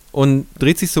 tätowiert und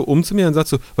dreht sich so um zu mir und sagt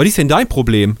so, was ist denn dein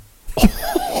Problem?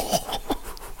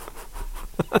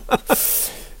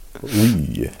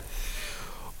 Ui.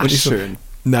 Und ich so, schön.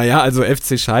 naja, also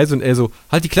FC Scheiße und er so,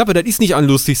 halt die Klappe, das ist nicht an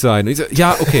lustig sein. Und ich so,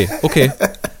 ja, okay.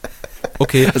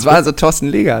 Das war also Thorsten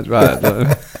Legert.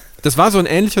 Das war so ein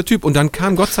ähnlicher Typ und dann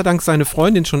kam Gott sei Dank seine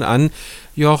Freundin schon an,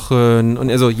 Jochen, und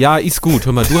er so, ja, ist gut,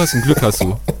 hör mal, du hast ein Glück, hast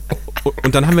du.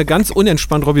 Und dann haben wir ganz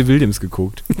unentspannt Robbie Williams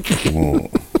geguckt.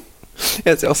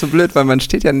 Ja, ist ja auch so blöd, weil man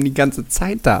steht ja die ganze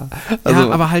Zeit da. Also, ja,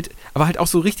 aber halt auch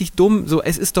so richtig dumm, so,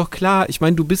 es ist doch klar, ich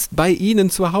meine, du bist bei ihnen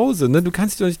zu Hause, ne? Du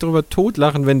kannst dich doch nicht darüber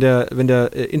totlachen, wenn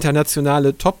der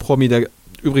internationale Top-Promi, der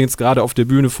übrigens gerade auf der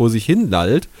Bühne vor sich hin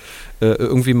lallt,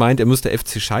 irgendwie meint, er müsste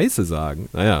FC Scheiße sagen.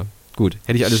 Naja. Gut,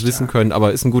 hätte ich alles wissen können,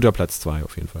 aber ist ein guter Platz 2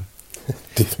 auf jeden Fall.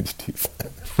 Definitiv.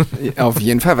 Auf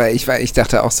jeden Fall, weil ich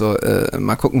dachte auch so,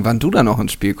 mal gucken, wann du da noch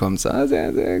ins Spiel kommst.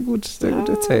 Sehr, sehr gut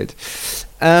erzählt.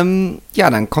 Ja,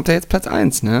 dann kommt ja jetzt Platz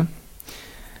 1, ne?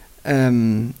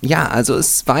 Ja, also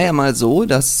es war ja mal so,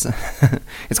 dass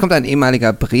jetzt kommt ein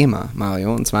ehemaliger Bremer,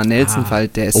 Mario, und zwar Nelson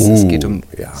Valdez. Es geht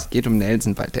um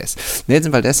Nelson Valdez.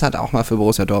 Nelson Valdez hat auch mal für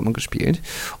Borussia Dortmund gespielt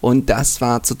und das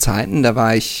war zu Zeiten, da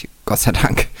war ich Gott sei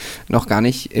Dank noch gar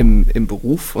nicht im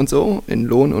Beruf und so, in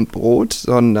Lohn und Brot,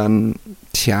 sondern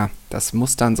das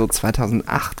muss dann so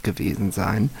 2008 gewesen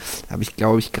sein. Da habe ich,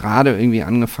 glaube ich, gerade irgendwie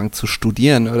angefangen zu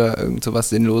studieren oder irgend sowas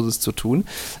Sinnloses zu tun.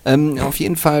 Auf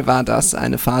jeden Fall war das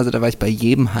eine Phase, da war ich bei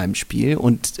jedem Heimspiel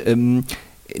und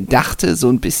dachte so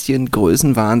ein bisschen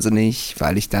größenwahnsinnig,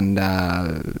 weil ich dann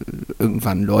da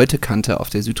irgendwann Leute kannte auf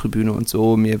der Südtribüne und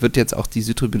so. Mir wird jetzt auch die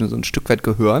Südtribüne so ein Stück weit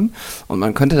gehören und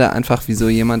man könnte da einfach wie so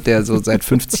jemand, der so seit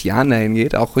 50 Jahren dahin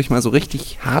geht, auch ruhig mal so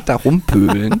richtig hart da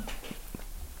rumpöbeln.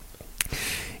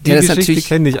 Die Geschichte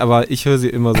kenne ich, aber ich höre sie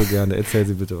immer so gerne. Erzähl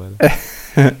sie bitte weiter.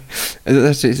 Also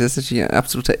das ist natürlich ein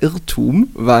absoluter Irrtum,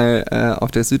 weil auf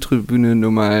der Südtribüne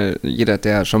nun mal jeder,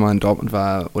 der schon mal in Dortmund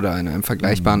war oder in einem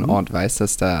vergleichbaren Ort, weiß,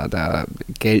 dass da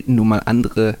gelten nun mal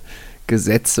andere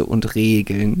Gesetze und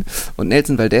Regeln. Und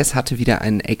Nelson Valdez hatte wieder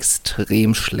einen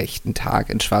extrem schlechten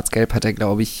Tag. In Schwarz-Gelb hat er,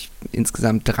 glaube ich,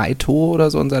 insgesamt 3 Tore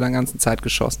oder so in seiner ganzen Zeit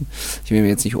geschossen. Ich will mir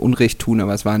jetzt nicht Unrecht tun,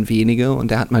 aber es waren wenige.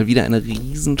 Und er hat mal wieder eine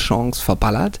Riesenchance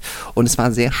verballert. Und es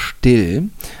war sehr still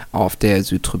auf der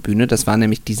Südtribüne. Das war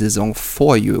nämlich die Saison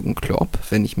vor Jürgen Klopp,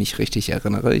 wenn ich mich richtig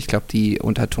erinnere. Ich glaube, die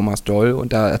unter Thomas Doll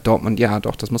und da hat Dortmund, ja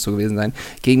doch, das muss so gewesen sein,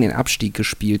 gegen den Abstieg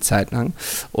gespielt zeitlang.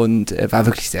 Und war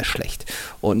wirklich sehr schlecht.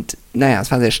 Und naja,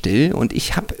 es war sehr still und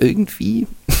ich habe irgendwie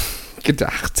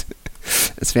gedacht,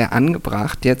 es wäre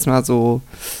angebracht, jetzt mal so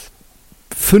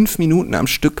 5 Minuten am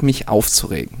Stück mich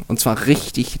aufzuregen. Und zwar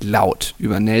richtig laut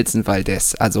über Nelson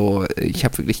Valdez. Also ich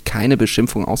habe wirklich keine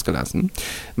Beschimpfung ausgelassen.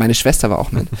 Meine Schwester war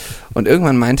auch mit. Und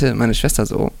irgendwann meinte meine Schwester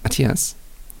so, Matthias,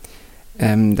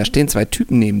 da stehen 2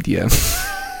 Typen neben dir.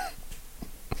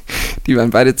 Die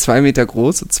waren beide 2 Meter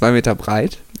groß und 2 Meter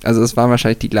breit. Also es waren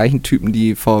wahrscheinlich die gleichen Typen,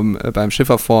 die beim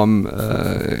Schifferform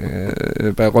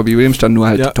bei Robbie Williams standen, nur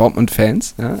halt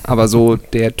Dortmund-Fans. Ja? Aber so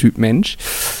der Typ Mensch.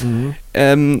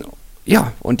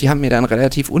 Ja, und die haben mir dann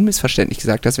relativ unmissverständlich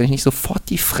gesagt, dass wenn ich nicht sofort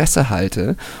die Fresse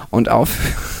halte und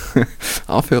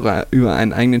aufhöre, über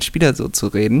einen eigenen Spieler so zu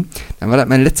reden, dann war das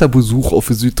mein letzter Besuch auf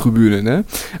der Südtribüne. Ne?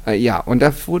 Ja, und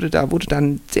da wurde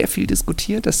dann sehr viel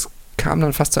diskutiert. Das kam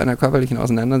dann fast zu einer körperlichen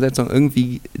Auseinandersetzung.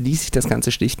 Irgendwie ließ sich das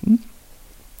Ganze schlichten.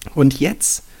 Und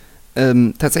jetzt,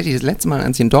 tatsächlich das letzte Mal,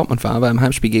 als ich in Dortmund war, beim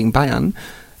Heimspiel gegen Bayern,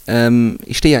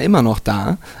 ich stehe ja immer noch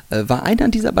da, war einer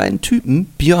dieser beiden Typen,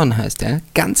 Björn heißt er,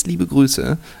 ganz liebe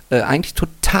Grüße, eigentlich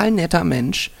total total netter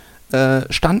Mensch,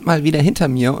 stand mal wieder hinter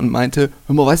mir und meinte,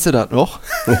 hör mal, weißt du das noch?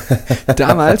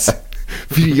 Damals,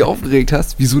 wie du dich aufgeregt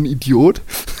hast, wie so ein Idiot.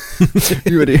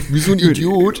 Über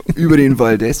den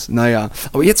Valdez, naja.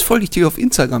 Aber jetzt folge ich dir auf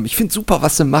Instagram. Ich finde super,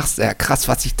 was du machst. Ja, krass,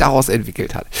 was sich daraus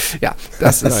entwickelt hat. Ja,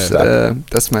 das ist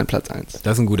mein Platz 1.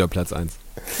 Das ist ein guter Platz 1.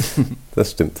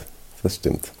 Das stimmt.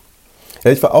 Ja,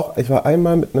 ich war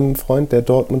einmal mit einem Freund, der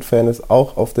Dortmund-Fan ist,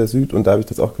 auch auf der Süd, und da habe ich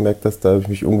das auch gemerkt, dass da habe ich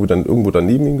mich irgendwo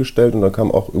daneben ihn gestellt, und dann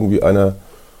kam auch irgendwie einer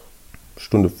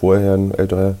Stunde vorher, ein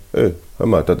älterer, ey, hör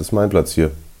mal, das ist mein Platz hier.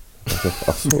 Ich dachte,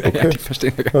 ach so, okay. Ja, die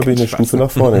verstehen ja da bin ich eine Stufe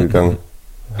nach vorne gegangen.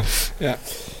 Ja.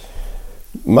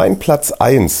 Mein Platz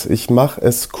 1. Ich mache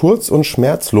es kurz und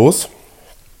schmerzlos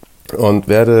und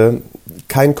werde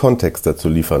keinen Kontext dazu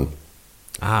liefern.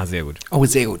 Ah, sehr gut. Oh,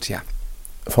 sehr gut, ja.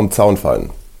 Vom Zaun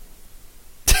fallen.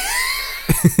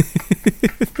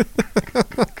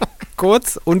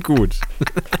 Kurz und gut.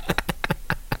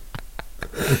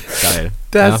 Geil.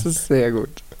 Das ist sehr gut.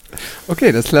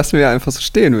 Okay, das lassen wir einfach so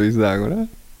stehen, würde ich sagen, oder?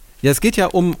 Ja, es geht ja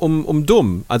um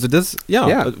dumm. Also das,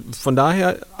 von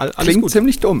daher alles klingt gut.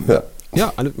 Ziemlich dumm.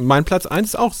 Ja, mein Platz 1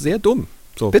 ist auch sehr dumm.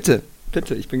 So. Bitte,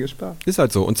 ich bin gespannt. Ist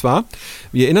halt so. Und zwar,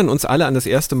 wir erinnern uns alle an das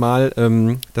erste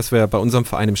Mal, dass wir bei unserem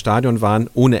Verein im Stadion waren,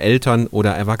 ohne Eltern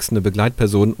oder erwachsene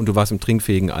Begleitpersonen, und du warst im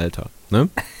trinkfähigen Alter. Ne?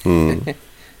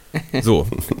 So.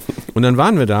 Und dann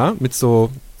waren wir da mit so,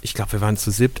 ich glaube, wir waren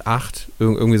zu 7, 8,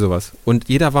 irgendwie sowas. Und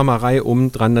jeder war mal Reihe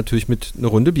dran natürlich mit einer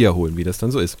Runde Bier holen, wie das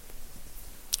dann so ist.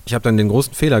 Ich habe dann den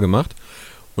großen Fehler gemacht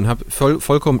und habe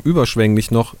vollkommen überschwänglich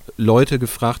noch Leute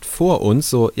gefragt vor uns,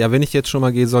 so, ja, wenn ich jetzt schon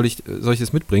mal gehe, soll ich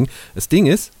das mitbringen? Das Ding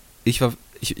ist, ich war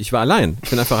allein.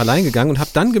 Ich bin einfach allein gegangen und habe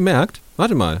dann gemerkt,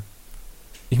 warte mal,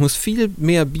 ich muss viel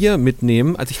mehr Bier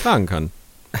mitnehmen, als ich tragen kann.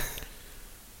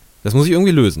 Das muss ich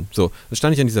irgendwie lösen. So, dann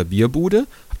stand ich an dieser Bierbude,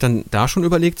 hab dann da schon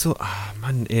überlegt, so,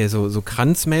 Mann, ey, so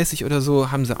kranzmäßig oder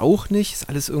so haben sie auch nicht. Ist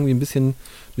alles irgendwie ein bisschen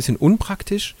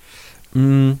unpraktisch.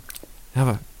 Ja,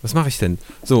 aber was mache ich denn?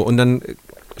 So, und dann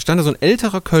stand da so ein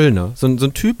älterer Kölner, so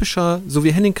ein typischer, so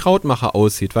wie Henning Krautmacher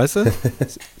aussieht, weißt du?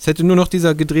 Es hätte nur noch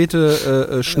dieser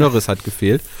gedrehte Schnörres hat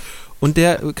gefehlt. Und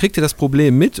der kriegte das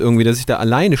Problem mit irgendwie, dass ich da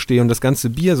alleine stehe und das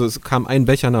ganze Bier, so es kam ein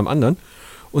Becher nach dem anderen,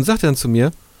 und sagte dann zu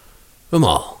mir, hör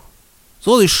mal,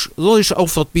 soll ich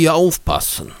auf das Bier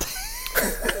aufpassen?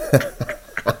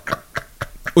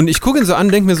 Und ich gucke ihn so an,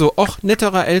 denke mir so, ach,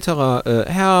 netterer, älterer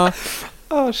Herr.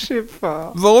 Oh,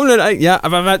 Schiffer. Warum denn eigentlich? Ja,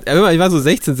 aber ich war so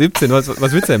 16, 17, was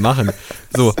willst du denn machen?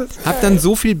 So, hab dann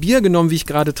so viel Bier genommen, wie ich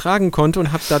gerade tragen konnte,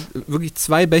 und hab da wirklich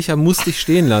 2 Becher musste ich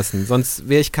stehen lassen, sonst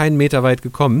wäre ich keinen Meter weit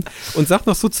gekommen. Und sag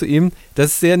noch so zu ihm, das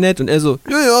ist sehr nett, und er so,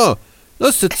 ja,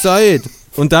 lass dir Zeit.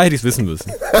 Und da hätte ich es wissen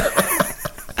müssen.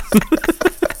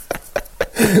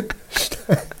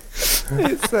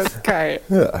 Ist das geil.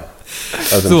 Ja.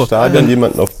 Also im Stadion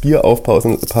jemanden auf Bier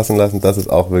aufpassen lassen, das ist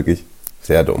auch wirklich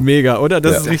sehr dumm. Mega, oder?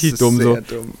 Das ist richtig dumm. Sehr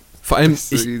dumm. Vor allem,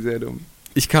 das ist sehr dumm.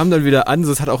 Ich kam dann wieder an,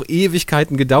 so, es hat auch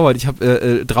Ewigkeiten gedauert. Ich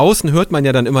habe draußen hört man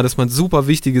ja dann immer, dass man super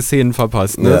wichtige Szenen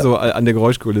verpasst, ne? Ja. So an der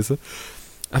Geräuschkulisse.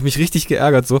 Hab mich richtig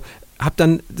geärgert, so. Hab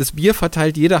dann das Bier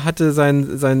verteilt, jeder hatte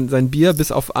sein Bier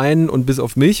bis auf einen und bis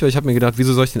auf mich, weil ich habe mir gedacht,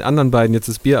 wieso soll ich den anderen beiden jetzt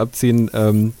das Bier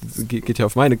abziehen, geht ja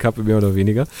auf meine Kappe mehr oder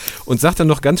weniger. Und sag dann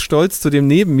noch ganz stolz zu dem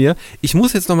neben mir, ich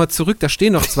muss jetzt nochmal zurück, da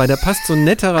stehen noch 2, da passt so ein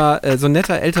netter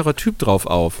älterer Typ drauf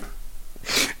auf.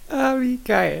 Ah, wie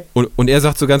geil. Und er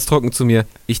sagt so ganz trocken zu mir,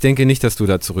 ich denke nicht, dass du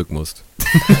da zurück musst.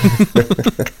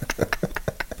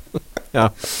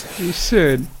 Ja. Wie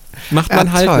schön. Macht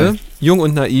man halt, toll. ne? Jung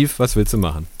und naiv, was willst du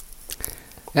machen?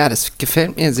 Ja, das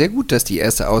gefällt mir sehr gut, dass die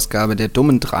erste Ausgabe der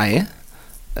dummen Drei,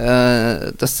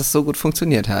 dass das so gut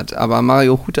funktioniert hat. Aber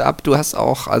Mario, Hute ab, du hast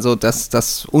auch, also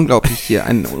das unglaublich hier,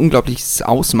 ein unglaubliches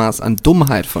Ausmaß an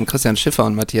Dummheit von Christian Schiffer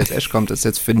und Matthias Esch kommt, das ist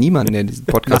jetzt für niemanden, der diesen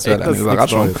Podcast hört, eine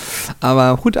Überraschung.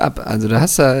 Aber Hut ab, also da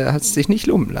hast dich nicht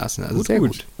lumpen lassen, also sehr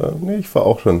gut. Ja, nee, ich fahre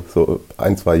auch schon so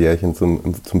 1, 2 Jährchen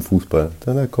zum Fußball.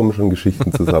 Da kommen schon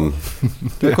Geschichten zusammen.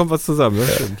 Da kommt was zusammen,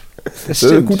 das stimmt. Das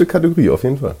stimmt. Eine gute Kategorie, auf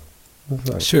jeden Fall.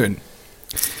 Schön.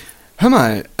 Hör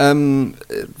mal,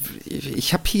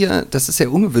 ich habe hier, das ist ja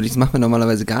ungewöhnlich, das macht man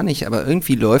normalerweise gar nicht, aber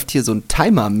irgendwie läuft hier so ein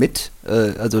Timer mit,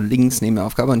 also links neben der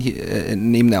Aufgabe und hier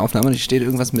neben der Aufnahme, und hier steht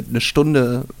irgendwas mit 1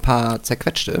 Stunde, paar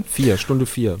zerquetschte. 4, Stunde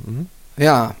 4. Mhm.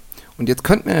 Ja, und jetzt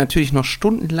könnten wir natürlich noch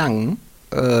stundenlang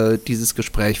dieses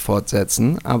Gespräch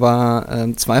fortsetzen, aber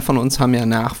 2 von uns haben ja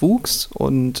Nachwuchs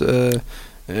und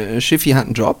Schiffi hat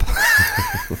einen Job.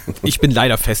 Ich bin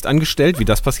leider festangestellt. Wie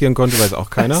das passieren konnte, weiß auch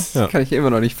keiner. Das Ja. kann ich immer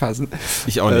noch nicht fassen.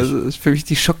 Ich auch nicht. Das ist für mich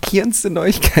die schockierendste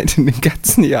Neuigkeit in dem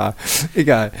ganzen Jahr.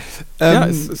 Egal. Ja,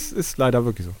 es ist leider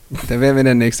wirklich so. Da werden wir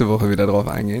dann nächste Woche wieder drauf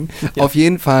eingehen. Ja. Auf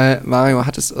jeden Fall, Mario,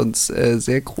 hat es uns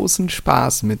sehr großen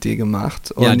Spaß mit dir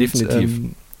gemacht. Ja, Und, definitiv.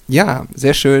 Ja,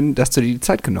 sehr schön, dass du dir die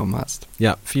Zeit genommen hast.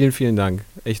 Ja, vielen, vielen Dank.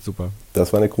 Echt super.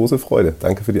 Das war eine große Freude.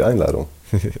 Danke für die Einladung.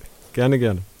 Gerne,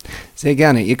 gerne. Sehr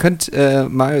gerne. Ihr könnt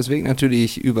Marios Weg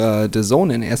natürlich über The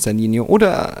Zone in erster Linie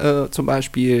oder zum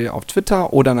Beispiel auf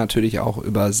Twitter oder natürlich auch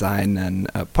über seinen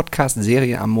Podcast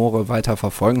Serie Amore weiter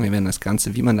verfolgen. Wir werden das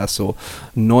Ganze, wie man das so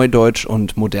neudeutsch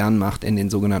und modern macht, in den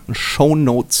sogenannten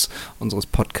Shownotes unseres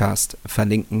Podcasts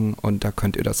verlinken und da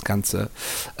könnt ihr das Ganze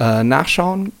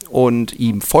nachschauen und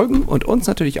ihm folgen und uns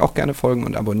natürlich auch gerne folgen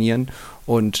und abonnieren.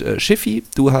 Und Schiffi,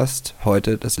 du hast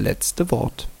heute das letzte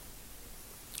Wort.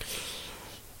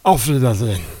 Auf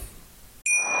Wiedersehen.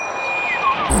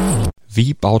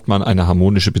 Wie baut man eine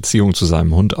harmonische Beziehung zu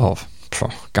seinem Hund auf?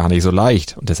 Gar nicht so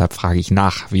leicht. Und deshalb frage ich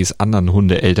nach, wie es anderen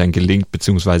Hundeeltern gelingt,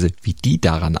 beziehungsweise wie die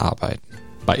daran arbeiten.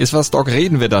 Bei Iswas Dog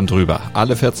reden wir dann drüber.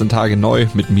 Alle 14 Tage neu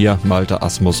mit mir, Malte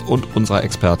Asmus und unserer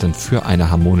Expertin für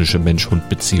eine harmonische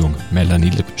Mensch-Hund-Beziehung,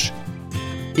 Melanie Lippisch.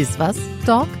 Iswas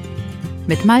Dog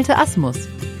mit Malte Asmus.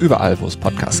 Überall, wo es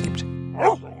Podcasts gibt.